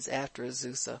 decades after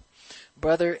Azusa.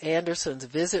 Brother Anderson's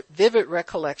vivid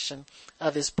recollection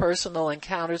of his personal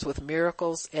encounters with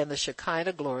miracles and the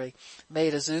Shekinah glory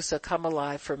made Azusa come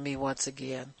alive for me once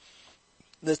again.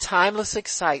 The timeless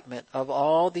excitement of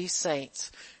all these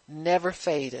saints never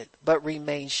faded, but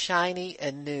remained shiny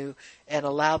and new and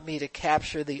allowed me to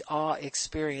capture the awe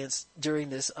experienced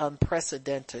during this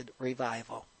unprecedented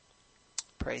revival.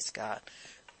 Praise God.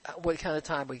 What kind of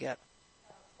time we got?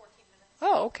 14 minutes.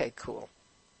 Oh, okay, cool.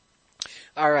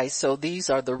 All right, so these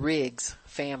are the Riggs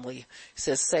family. It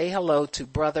says, say hello to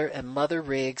Brother and Mother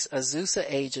Riggs, Azusa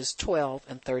ages 12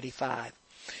 and 35.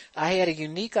 I had a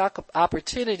unique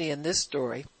opportunity in this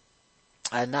story.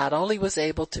 I not only was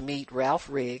able to meet Ralph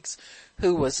Riggs,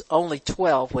 who was only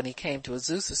 12 when he came to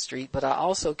Azusa Street, but I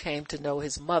also came to know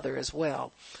his mother as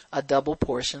well, a double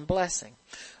portion blessing.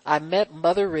 I met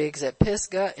Mother Riggs at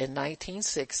Pisgah in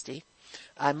 1960.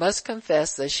 I must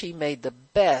confess that she made the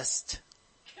best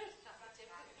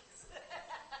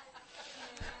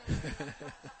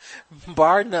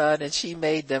bar none, and she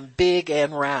made them big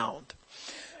and round.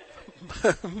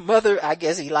 Mother, I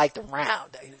guess he liked them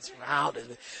round. He was round.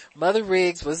 Mother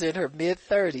Riggs was in her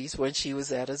mid-30s when she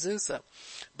was at Azusa.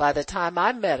 By the time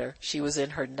I met her, she was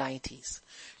in her 90s.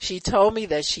 She told me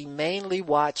that she mainly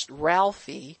watched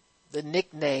Ralphie, the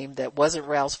nickname that wasn't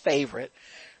Ralph's favorite,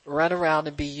 run around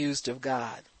and be used of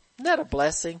God. Isn't that a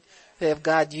blessing? To have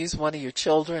God use one of your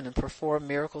children and perform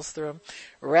miracles through him.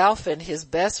 Ralph and his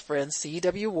best friend,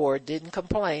 C.W. Ward, didn't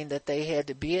complain that they had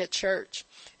to be at church.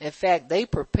 In fact,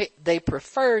 they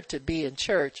preferred to be in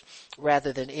church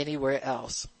rather than anywhere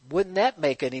else. Wouldn't that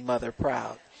make any mother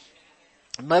proud?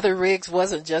 Mother Riggs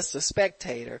wasn't just a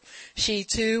spectator. She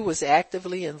too was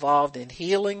actively involved in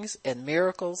healings and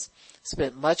miracles,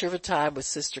 spent much of her time with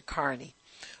Sister Carney.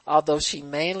 Although she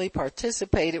mainly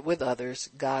participated with others,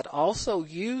 God also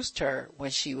used her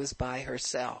when she was by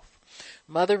herself.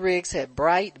 Mother Riggs had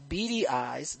bright, beady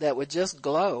eyes that would just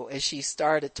glow as she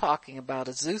started talking about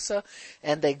Azusa,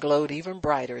 and they glowed even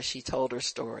brighter as she told her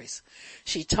stories.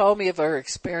 She told me of her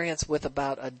experience with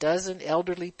about a dozen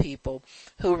elderly people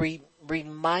who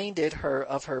reminded her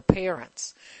of her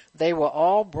parents. They were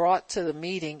all brought to the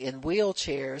meeting in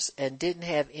wheelchairs and didn't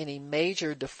have any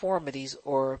major deformities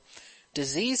or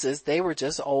diseases. They were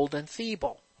just old and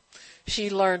feeble. She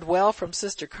learned well from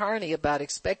Sister Carney about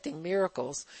expecting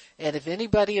miracles, and if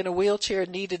anybody in a wheelchair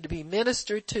needed to be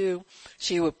ministered to,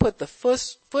 she would put the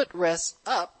footrest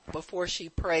up before she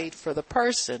prayed for the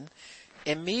person.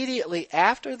 Immediately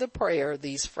after the prayer,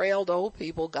 these frail old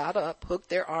people got up, hooked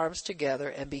their arms together,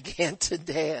 and began to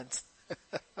dance.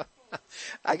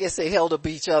 I guess they held up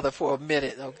each other for a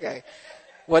minute, okay?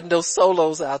 Wasn't no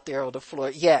solos out there on the floor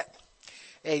yet.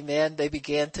 Amen. They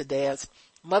began to dance.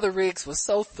 Mother Riggs was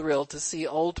so thrilled to see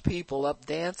old people up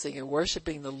dancing and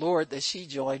worshiping the Lord that she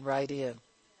joined right in.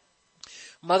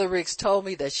 Mother Riggs told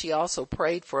me that she also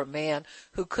prayed for a man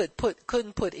who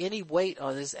couldn't put any weight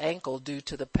on his ankle due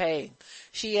to the pain.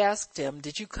 She asked him,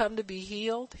 "Did you come to be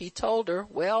healed?" He told her,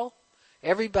 "Well,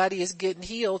 everybody is getting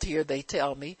healed here, they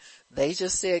tell me. They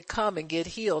just said come and get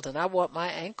healed, and I want my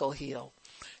ankle healed."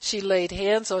 She laid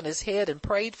hands on his head and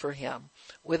prayed for him.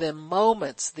 Within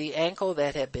moments, the ankle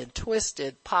that had been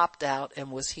twisted popped out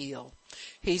and was healed.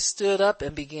 He stood up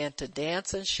and began to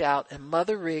dance and shout, and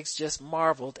Mother Riggs just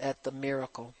marveled at the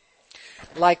miracle.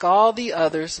 Like all the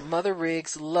others, Mother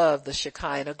Riggs loved the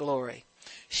Shekinah glory.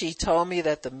 She told me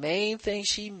that the main thing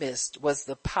she missed was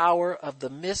the power of the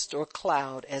mist or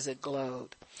cloud as it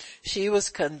glowed. She was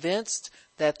convinced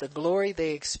that the glory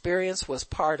they experienced was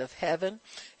part of heaven,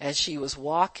 and she was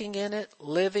walking in it,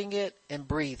 living it, and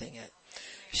breathing it.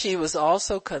 She was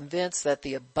also convinced that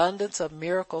the abundance of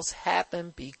miracles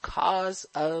happened because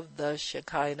of the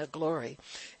Shekinah glory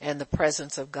and the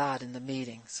presence of God in the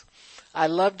meetings. I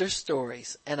loved her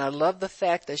stories, and I loved the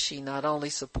fact that she not only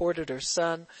supported her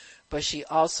son, but she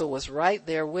also was right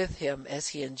there with him as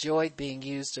he enjoyed being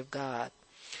used of God.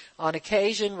 On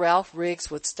occasion, Ralph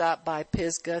Riggs would stop by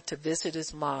Pisgah to visit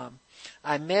his mom.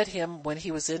 I met him when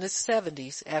he was in his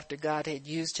 70s after God had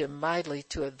used him mightily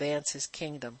to advance his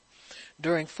kingdom.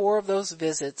 During 4 of those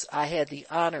visits, I had the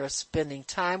honor of spending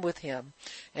time with him.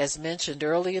 As mentioned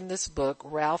early in this book,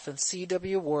 Ralph and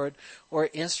C.W. Ward were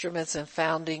instruments in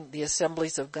founding the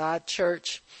Assemblies of God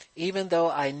Church. Even though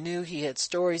I knew he had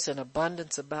stories in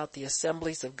abundance about the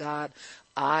Assemblies of God,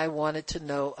 I wanted to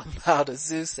know about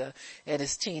Azusa and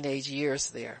his teenage years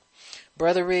there.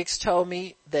 Brother Riggs told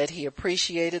me that he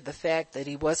appreciated the fact that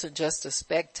he wasn't just a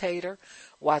spectator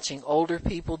watching older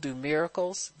people do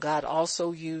miracles. God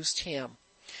also used him.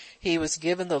 He was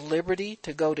given the liberty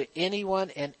to go to anyone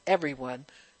and everyone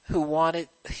who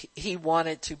he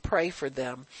wanted to pray for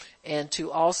them, and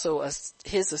to also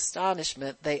his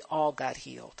astonishment, they all got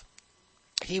healed.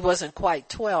 He wasn't quite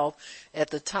 12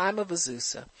 at the time of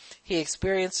Azusa. He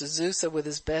experienced Azusa with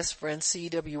his best friend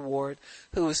C.W. Ward,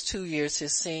 who was 2 years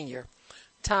his senior.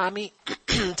 Tommy,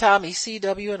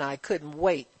 C.W. and I couldn't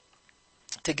wait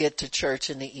to get to church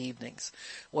in the evenings.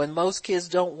 When most kids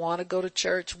don't want to go to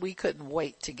church, we couldn't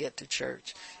wait to get to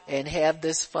church and have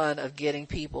this fun of getting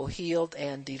people healed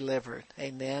and delivered.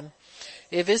 Amen.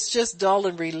 If it's just dull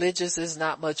and religious, it's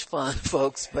not much fun,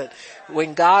 folks. But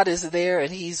when God is there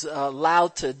and he's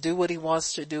allowed to do what he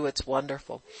wants to do, it's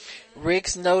wonderful.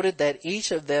 Riggs noted that each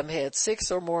of them had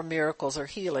 6 or more miracles or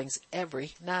healings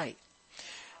every night.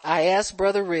 I asked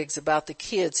Brother Riggs about the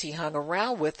kids he hung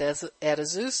around with at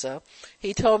Azusa.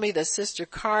 He told me that Sister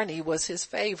Carney was his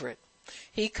favorite.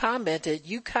 He commented,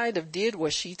 "You kind of did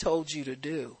what she told you to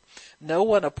do. No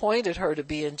one appointed her to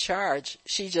be in charge.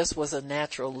 She just was a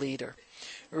natural leader."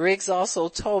 Riggs also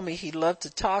told me he loved to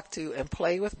talk to and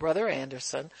play with Brother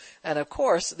Anderson, and of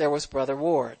course there was Brother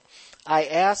Ward.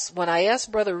 When I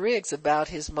asked Brother Riggs about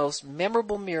his most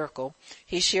memorable miracle,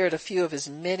 he shared a few of his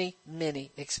many,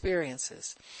 many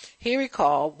experiences. He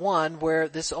recalled one where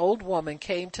this old woman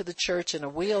came to the church in a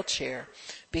wheelchair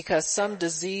because some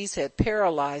disease had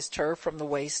paralyzed her from the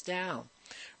waist down.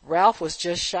 Ralph was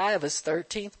just shy of his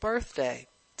 13th birthday,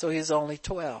 so he was only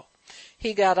 12.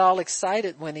 He got all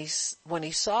excited when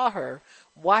he saw her.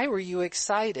 "Why were you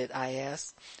excited?" I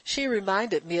asked. "She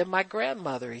reminded me of my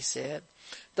grandmother," he said.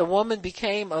 The woman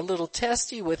became a little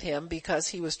testy with him because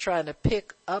he was trying to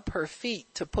pick up her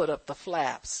feet to put up the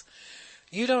flaps.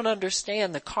 "You don't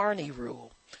understand the Carney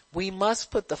rule. We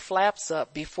must put the flaps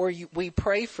up before we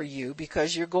pray for you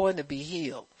because you're going to be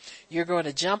healed. You're going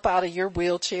to jump out of your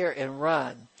wheelchair and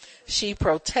run." She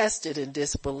protested in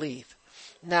disbelief.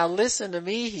 "Now listen to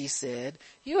me," he said.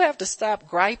 "You have to stop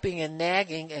griping and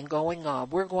nagging and going on.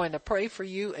 We're going to pray for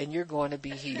you and you're going to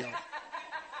be healed.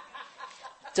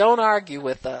 Don't argue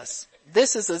with us.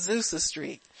 This is Azusa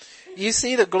Street. You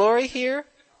see the glory here?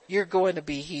 You're going to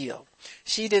be healed."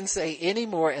 She didn't say any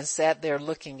more and sat there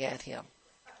looking at him.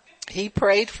 He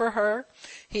prayed for her.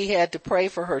 He had to pray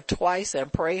for her twice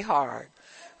and pray hard.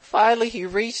 Finally, he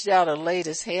reached out and laid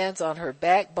his hands on her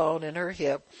backbone and her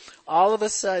hip. All of a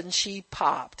sudden, she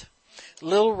popped.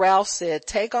 Little Ralph said,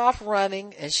 "Take off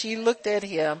running," and she looked at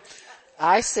him.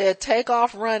 I said, "Take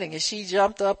off running," and she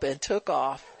jumped up and took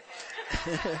off.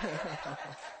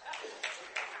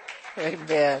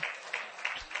 Amen.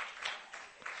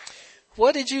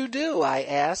 "What did you do?" I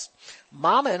asked.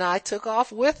 "Mama and I took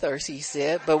off with her," he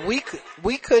said, "but we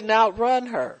couldn't outrun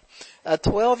her. A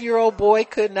 12-year-old boy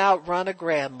couldn't outrun a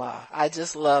grandma." I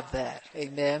just love that.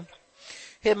 Amen.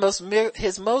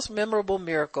 His most memorable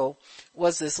miracle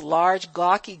was this large,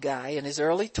 gawky guy in his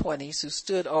early 20s who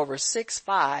stood over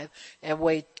 6'5" and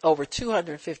weighed over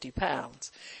 250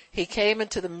 pounds. He came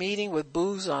into the meeting with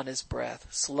booze on his breath,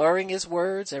 slurring his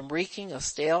words and reeking of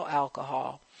stale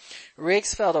alcohol.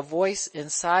 Riggs felt a voice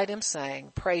inside him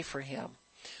saying, "Pray for him."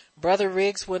 Brother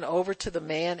Riggs went over to the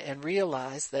man and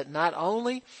realized that not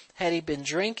only had he been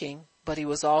drinking, but he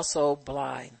was also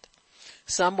blind.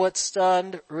 Somewhat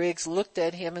stunned, Riggs looked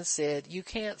at him and said, "You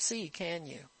can't see, can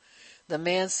you?" The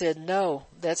man said, "No,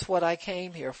 that's what I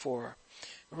came here for."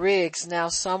 Riggs, now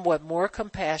somewhat more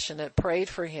compassionate, prayed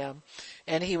for him,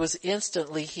 and he was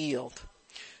instantly healed.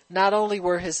 Not only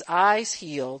were his eyes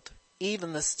healed,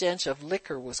 even the stench of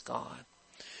liquor was gone.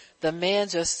 The man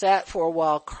just sat for a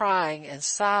while crying and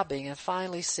sobbing and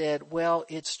finally said, "Well,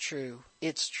 it's true.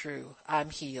 I'm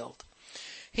healed."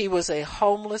 He was a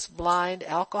homeless, blind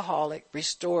alcoholic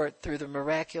restored through the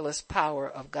miraculous power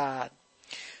of God.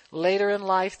 Later in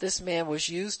life, this man was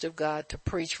used of God to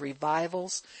preach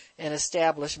revivals and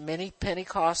establish many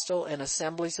Pentecostal and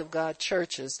Assemblies of God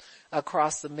churches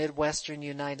across the Midwestern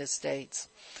United States.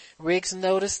 Riggs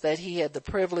noticed that he had the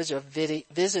privilege of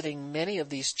visiting many of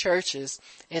these churches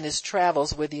in his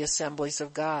travels with the Assemblies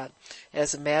of God.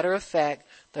 As a matter of fact,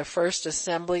 the first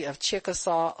assembly of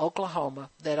Chickasaw, Oklahoma,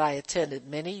 that I attended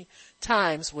many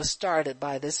times was started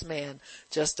by this man,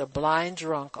 just a blind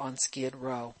drunk on Skid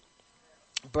Row.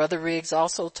 Brother Riggs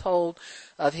also told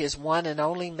of his one and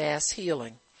only mass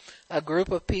healing. A group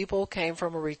of people came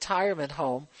from a retirement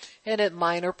home and had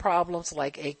minor problems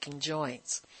like aching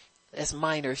joints. That's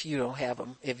minor if you don't have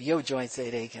them. If your joints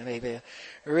ain't aching, maybe.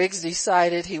 Riggs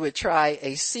decided he would try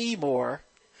a Seymour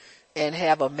and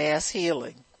have a mass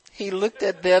healing. He looked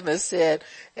at them and said,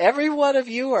 "Every one of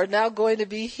you are now going to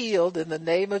be healed in the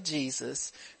name of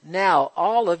Jesus. Now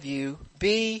all of you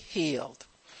be healed."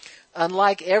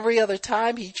 Unlike every other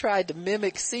time he tried to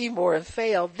mimic Seymour and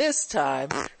failed, this time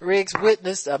Riggs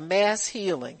witnessed a mass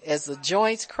healing as the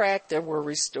joints cracked and were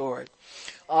restored.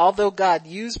 Although God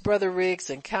used Brother Riggs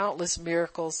in countless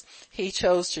miracles, he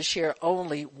chose to share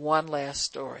only one last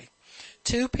story.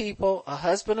 Two people, a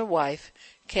husband and wife,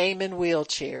 came in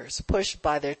wheelchairs, pushed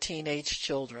by their teenage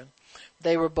children.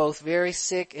 They were both very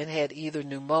sick and had either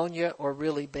pneumonia or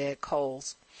really bad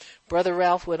colds. Brother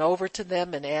Ralph went over to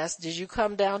them and asked, "Did you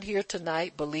come down here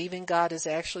tonight believing God is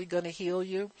actually going to heal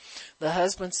you?" The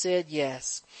husband said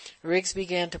yes. Riggs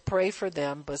began to pray for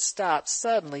them, but stopped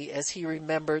suddenly as he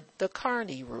remembered the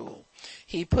Carney rule.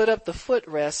 He put up the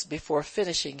footrest before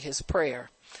finishing his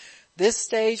prayer. This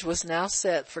stage was now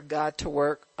set for God to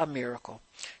work a miracle.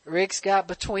 Riggs got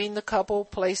between the couple,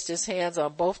 placed his hands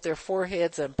on both their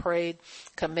foreheads and prayed,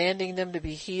 commanding them to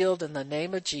be healed in the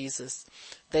name of Jesus.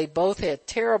 They both had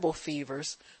terrible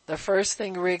fevers. The first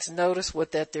thing Riggs noticed was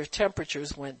that their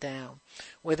temperatures went down.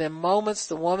 Within moments,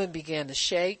 the woman began to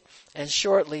shake and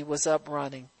shortly was up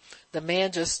running. The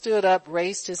man just stood up,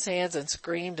 raised his hands, and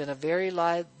screamed in a very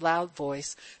loud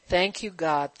voice, "Thank you,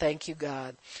 God, thank you,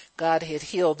 God." God had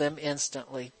healed them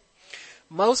instantly.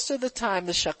 Most of the time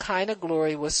the Shekinah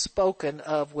glory was spoken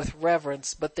of with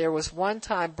reverence, but there was one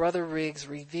time Brother Riggs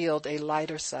revealed a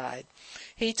lighter side.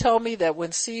 He told me that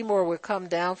when Seymour would come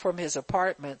down from his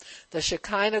apartment, the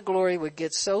Shekinah glory would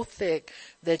get so thick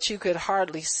that you could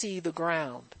hardly see the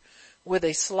ground. With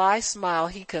a sly smile,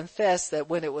 he confessed that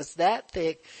when it was that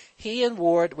thick, he and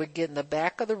Ward would get in the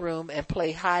back of the room and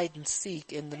play hide and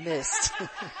seek in the mist.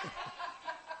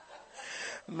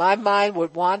 My mind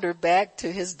would wander back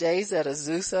to his days at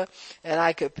Azusa, and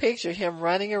I could picture him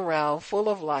running around full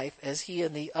of life as he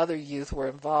and the other youth were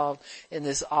involved in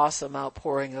this awesome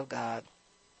outpouring of God.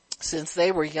 Since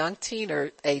they were young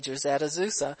teenagers at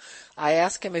Azusa, I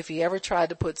asked him if he ever tried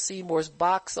to put Seymour's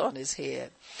box on his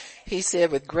head. He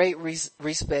said with great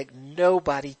respect,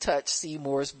 nobody touched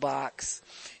Seymour's box.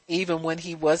 Even when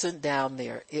he wasn't down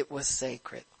there, it was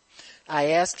sacred.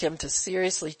 I asked him to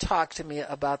seriously talk to me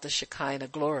about the Shekinah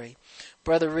glory.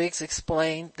 Brother Riggs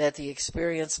explained the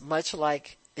experience much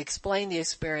like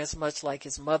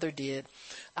his mother did.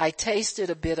 I tasted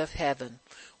a bit of heaven.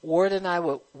 Ward and I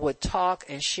would talk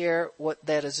and share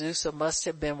that Azusa must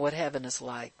have been what heaven is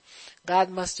like. God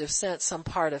must have sent some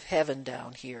part of heaven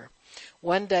down here.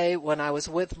 One day when I was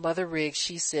with Mother Riggs,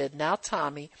 she said, "Now,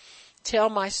 Tommy, tell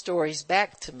my stories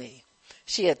back to me."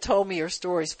 She had told me her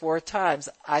stories 4 times.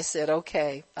 I said,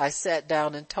 okay. I sat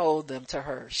down and told them to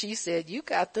her. She said, "You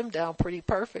got them down pretty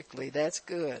perfectly. That's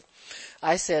good."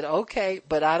 I said, okay,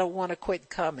 but I don't want to quit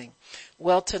coming.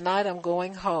 "Well, tonight I'm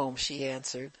going home," she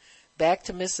answered. "Back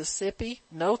to Mississippi?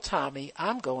 No, Tommy,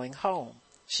 I'm going home."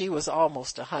 She was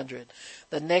almost 100.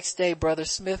 The next day, Brother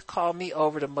Smith called me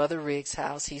over to Mother Riggs'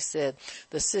 house. He said,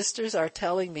 "The sisters are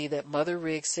telling me that Mother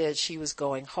Riggs said she was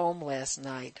going home last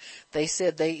night. They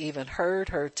said they even heard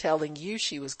her telling you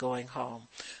she was going home."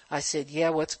 I said, "Yeah,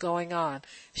 what's going on?"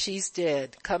 "She's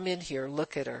dead. Come in here.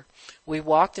 Look at her." We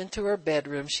walked into her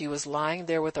bedroom. She was lying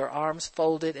there with her arms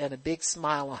folded and a big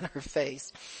smile on her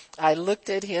face. I looked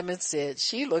at him and said,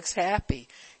 "She looks happy."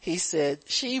 He said,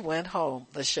 "She went home.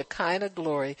 The Shekinah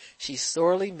glory she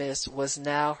sorely missed was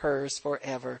now hers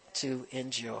forever to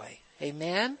enjoy."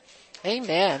 Amen.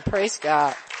 Amen. Praise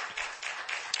God.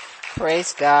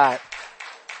 Praise God.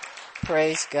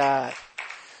 Praise God.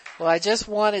 Well, I just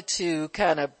wanted to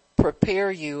kind of prepare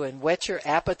you and whet your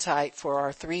appetite for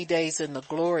our 3 days in the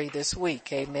glory this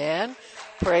week. Amen.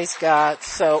 Praise God.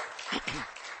 So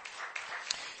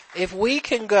if we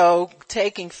can go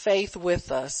taking faith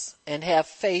with us and have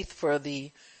faith for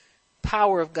the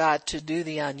power of God to do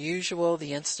the unusual,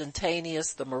 the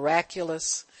instantaneous, the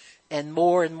miraculous, and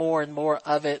more and more and more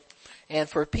of it, and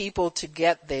for people to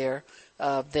get there,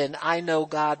 then I know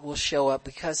God will show up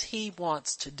because He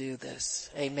wants to do this.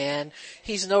 Amen.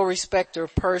 He's no respecter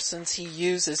of persons. He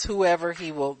uses whoever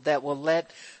that will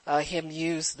let Him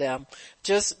use them.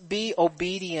 Just be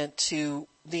obedient to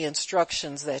the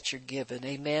instructions that you're given.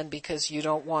 Amen. Because you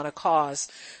don't want to cause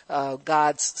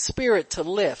God's Spirit to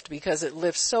lift, because it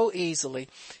lifts so easily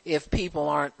if people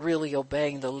aren't really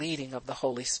obeying the leading of the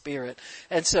Holy Spirit.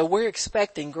 And so we're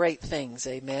expecting great things.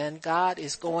 Amen. God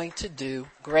is going to do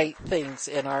great things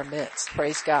in our midst.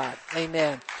 Praise God.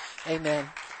 Amen. Amen.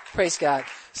 Praise God.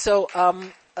 So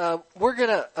we're going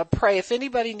to pray. If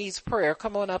anybody needs prayer,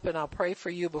 come on up and I'll pray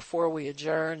for you before we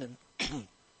adjourn, and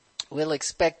we'll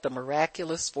expect the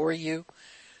miraculous for you.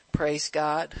 Praise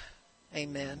God.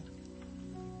 Amen.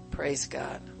 Praise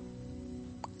God.